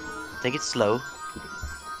 Take it slow.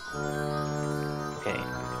 Okay.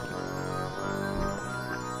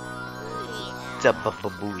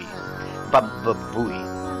 Bababooey. Bababooey.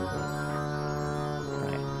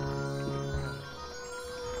 Right.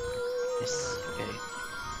 Yes, okay.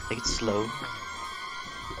 Take it slow.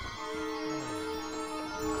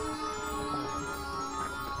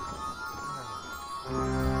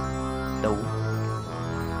 No.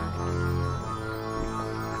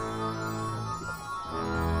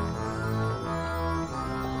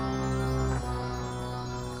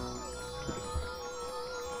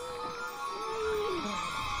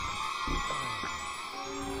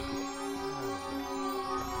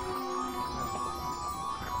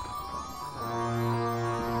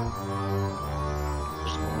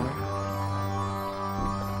 There's more.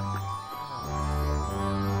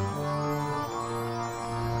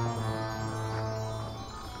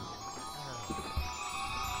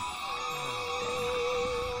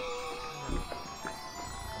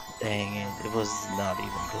 Dang it, it was not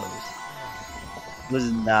even close. It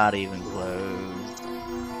was not even close.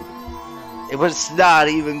 It was not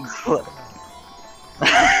even close.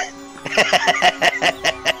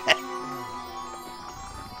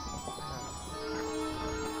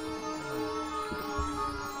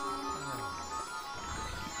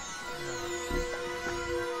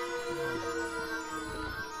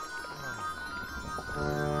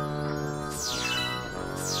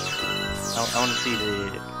 I want to see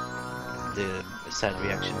the sad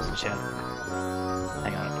reactions in chat.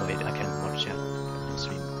 Hang on, oh wait, I can't watch chat.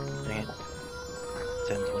 Stream. Dang it.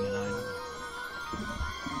 10:29.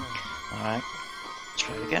 Alright.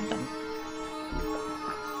 Try it again then.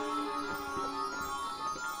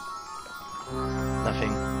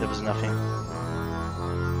 Nothing. There was nothing.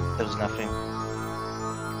 There was nothing.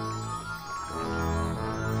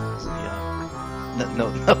 So, yeah. No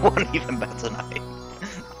one even bats an eye.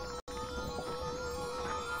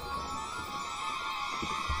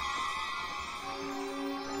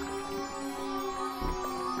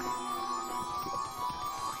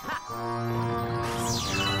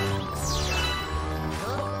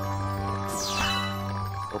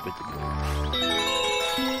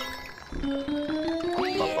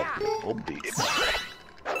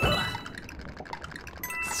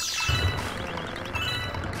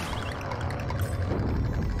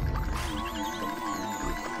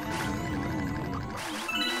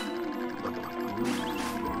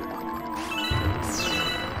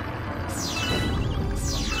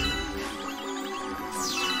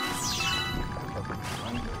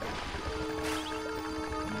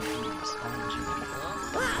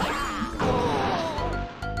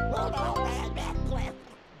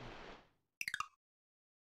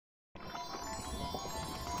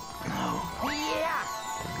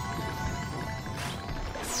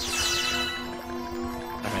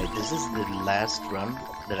 This is the last run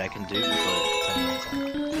that I can do before 10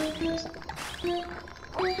 minutes out.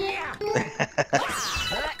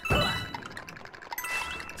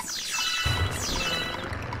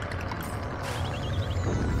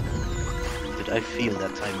 Did I feel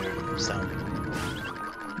that timer sound?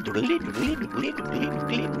 Doodly, doodly, doodly, doodly,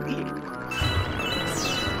 doodly, doodly.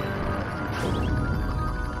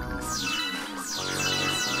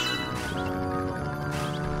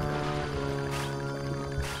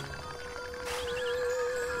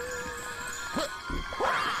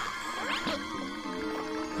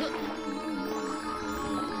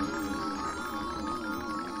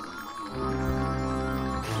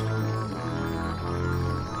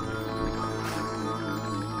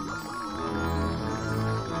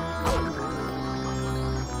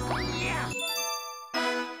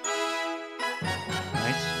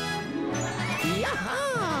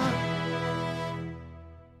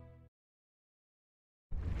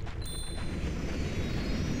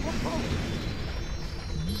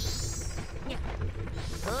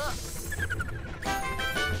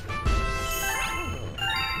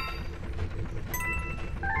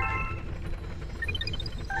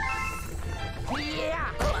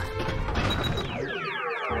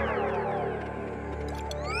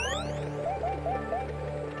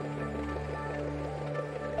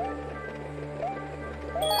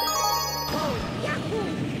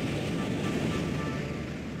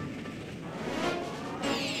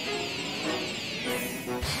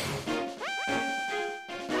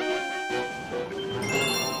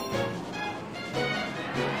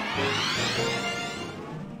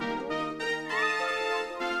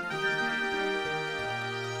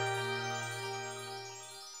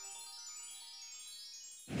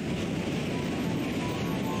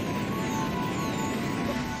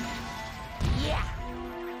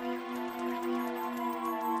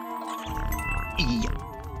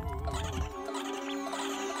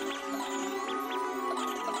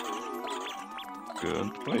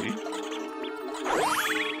 Can't wait.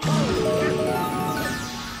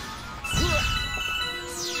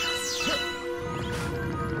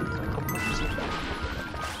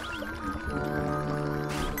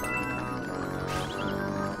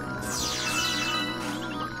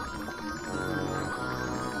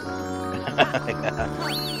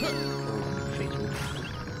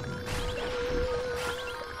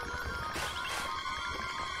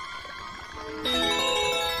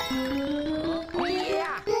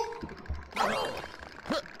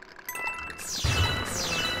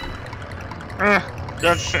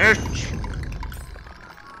 That's it.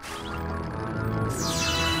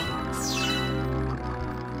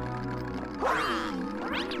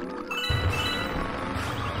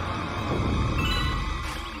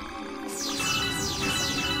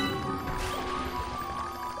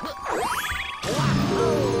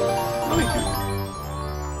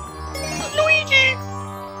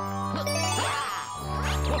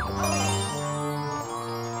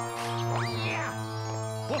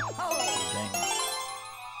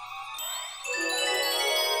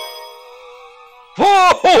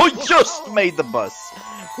 Oh, just made the bus.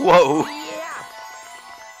 Whoa.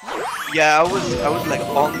 Yeah, I was like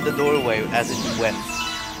on the doorway as it went.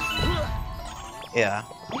 Yeah.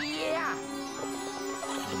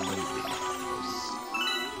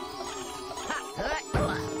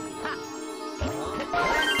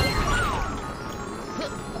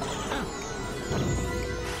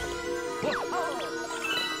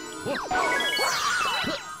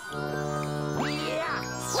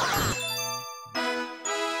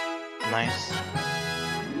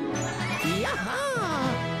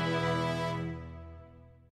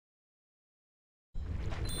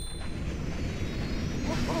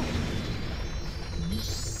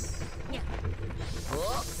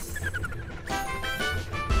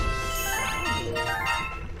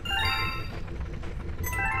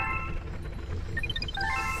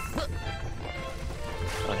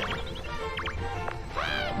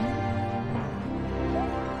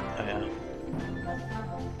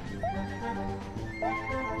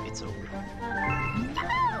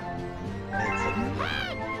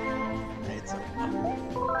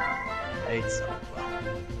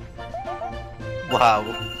 Wow.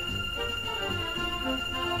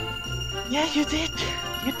 Yeah, you did.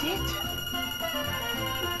 You did.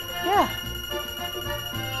 Yeah.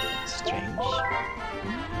 Strange.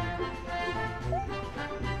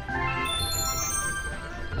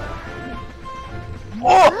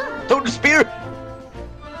 Oh! Toad spear!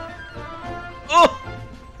 Oh!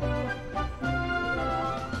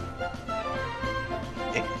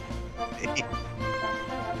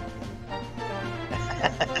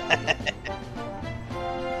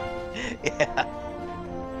 Yeah.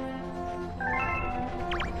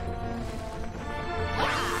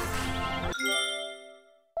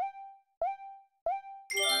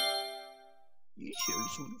 You shall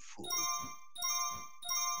soon fall.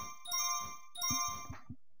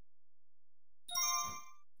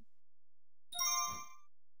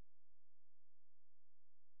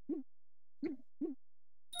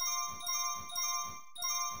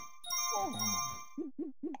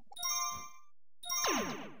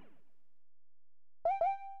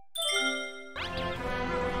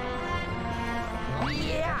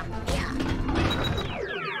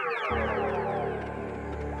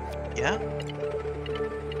 Yeah?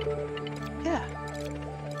 Yeah.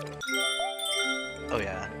 Oh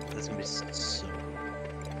yeah, that's gonna be so...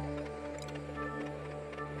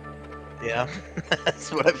 Yeah,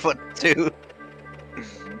 that's what I thought too.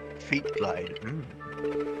 Feet glide. Mm.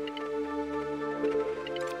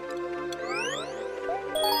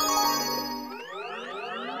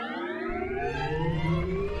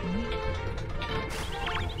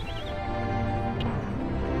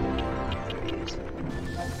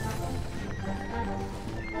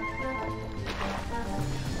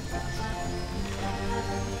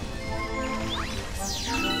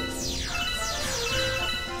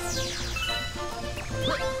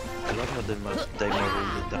 I love how they modeled the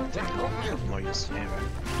ducting of Mario's hair in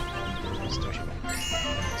the Starship.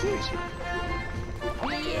 Seriously.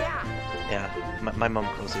 Yeah, my mom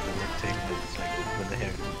calls it the ducting, it's like when the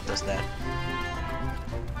hair does that.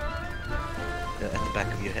 At the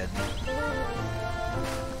back of your head.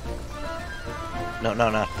 No,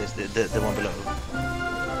 not this, the one below.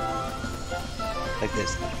 Like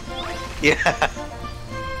this. Yeah!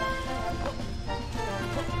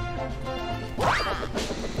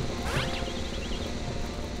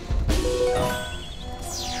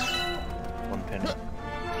 One penny.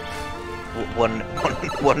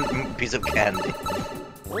 One piece of candy.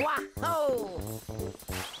 Wow!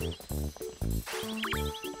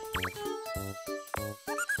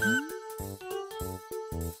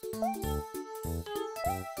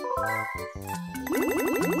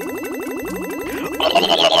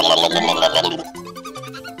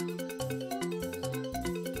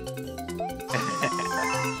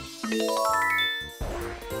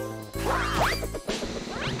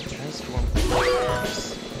 Transform.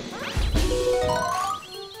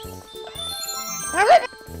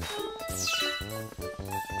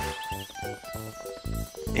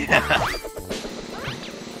 Yeah.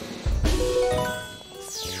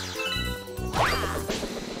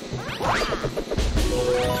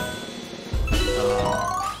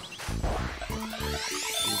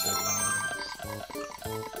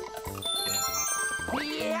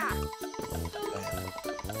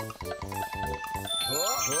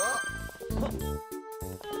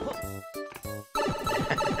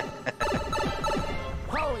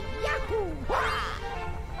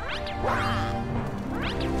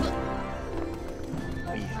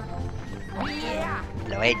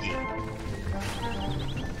 Luigi.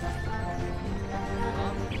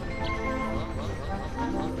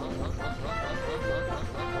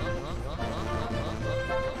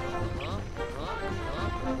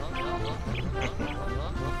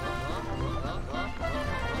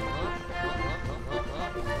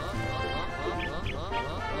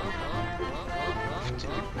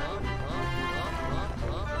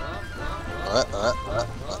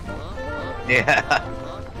 Yeah.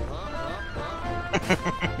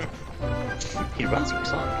 He runs for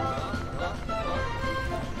something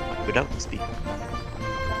without the speed.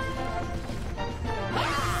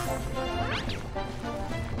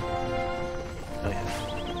 Oh yeah.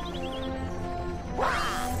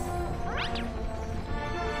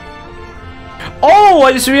 Oh,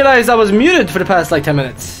 I just realized I was muted for the past like 10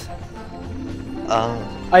 minutes.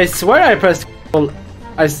 I swear I pressed.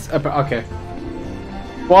 Okay.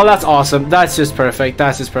 Well, that's awesome. That's just perfect.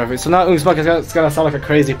 That's just perfect. So now Ugnsmackas is gonna sound like a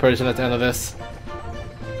crazy person at the end of this.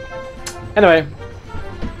 Anyway.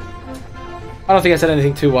 I don't think I said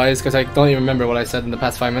anything too wise because I don't even remember what I said in the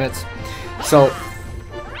past 5 minutes. So,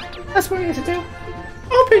 that's what I need to do. I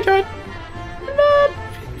hope you enjoyed. And,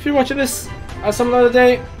 if you're watching this some other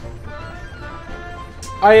day,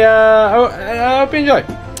 I hope you enjoy,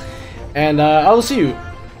 and I'll see you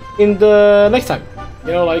in the next time.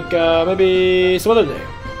 You know, like maybe some other day.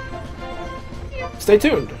 Stay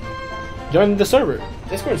tuned. Join the server,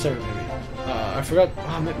 Discord server maybe. I forgot.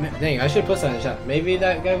 Oh, dang, I should post that in the chat. Maybe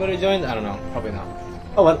that guy would have joined. I don't know. Probably not.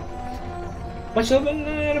 Oh well. Much love and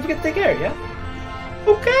don't forget to take care. Yeah.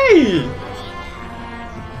 Okay.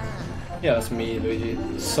 Yeah, that's me, Luigi.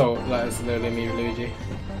 So that's literally me, Luigi.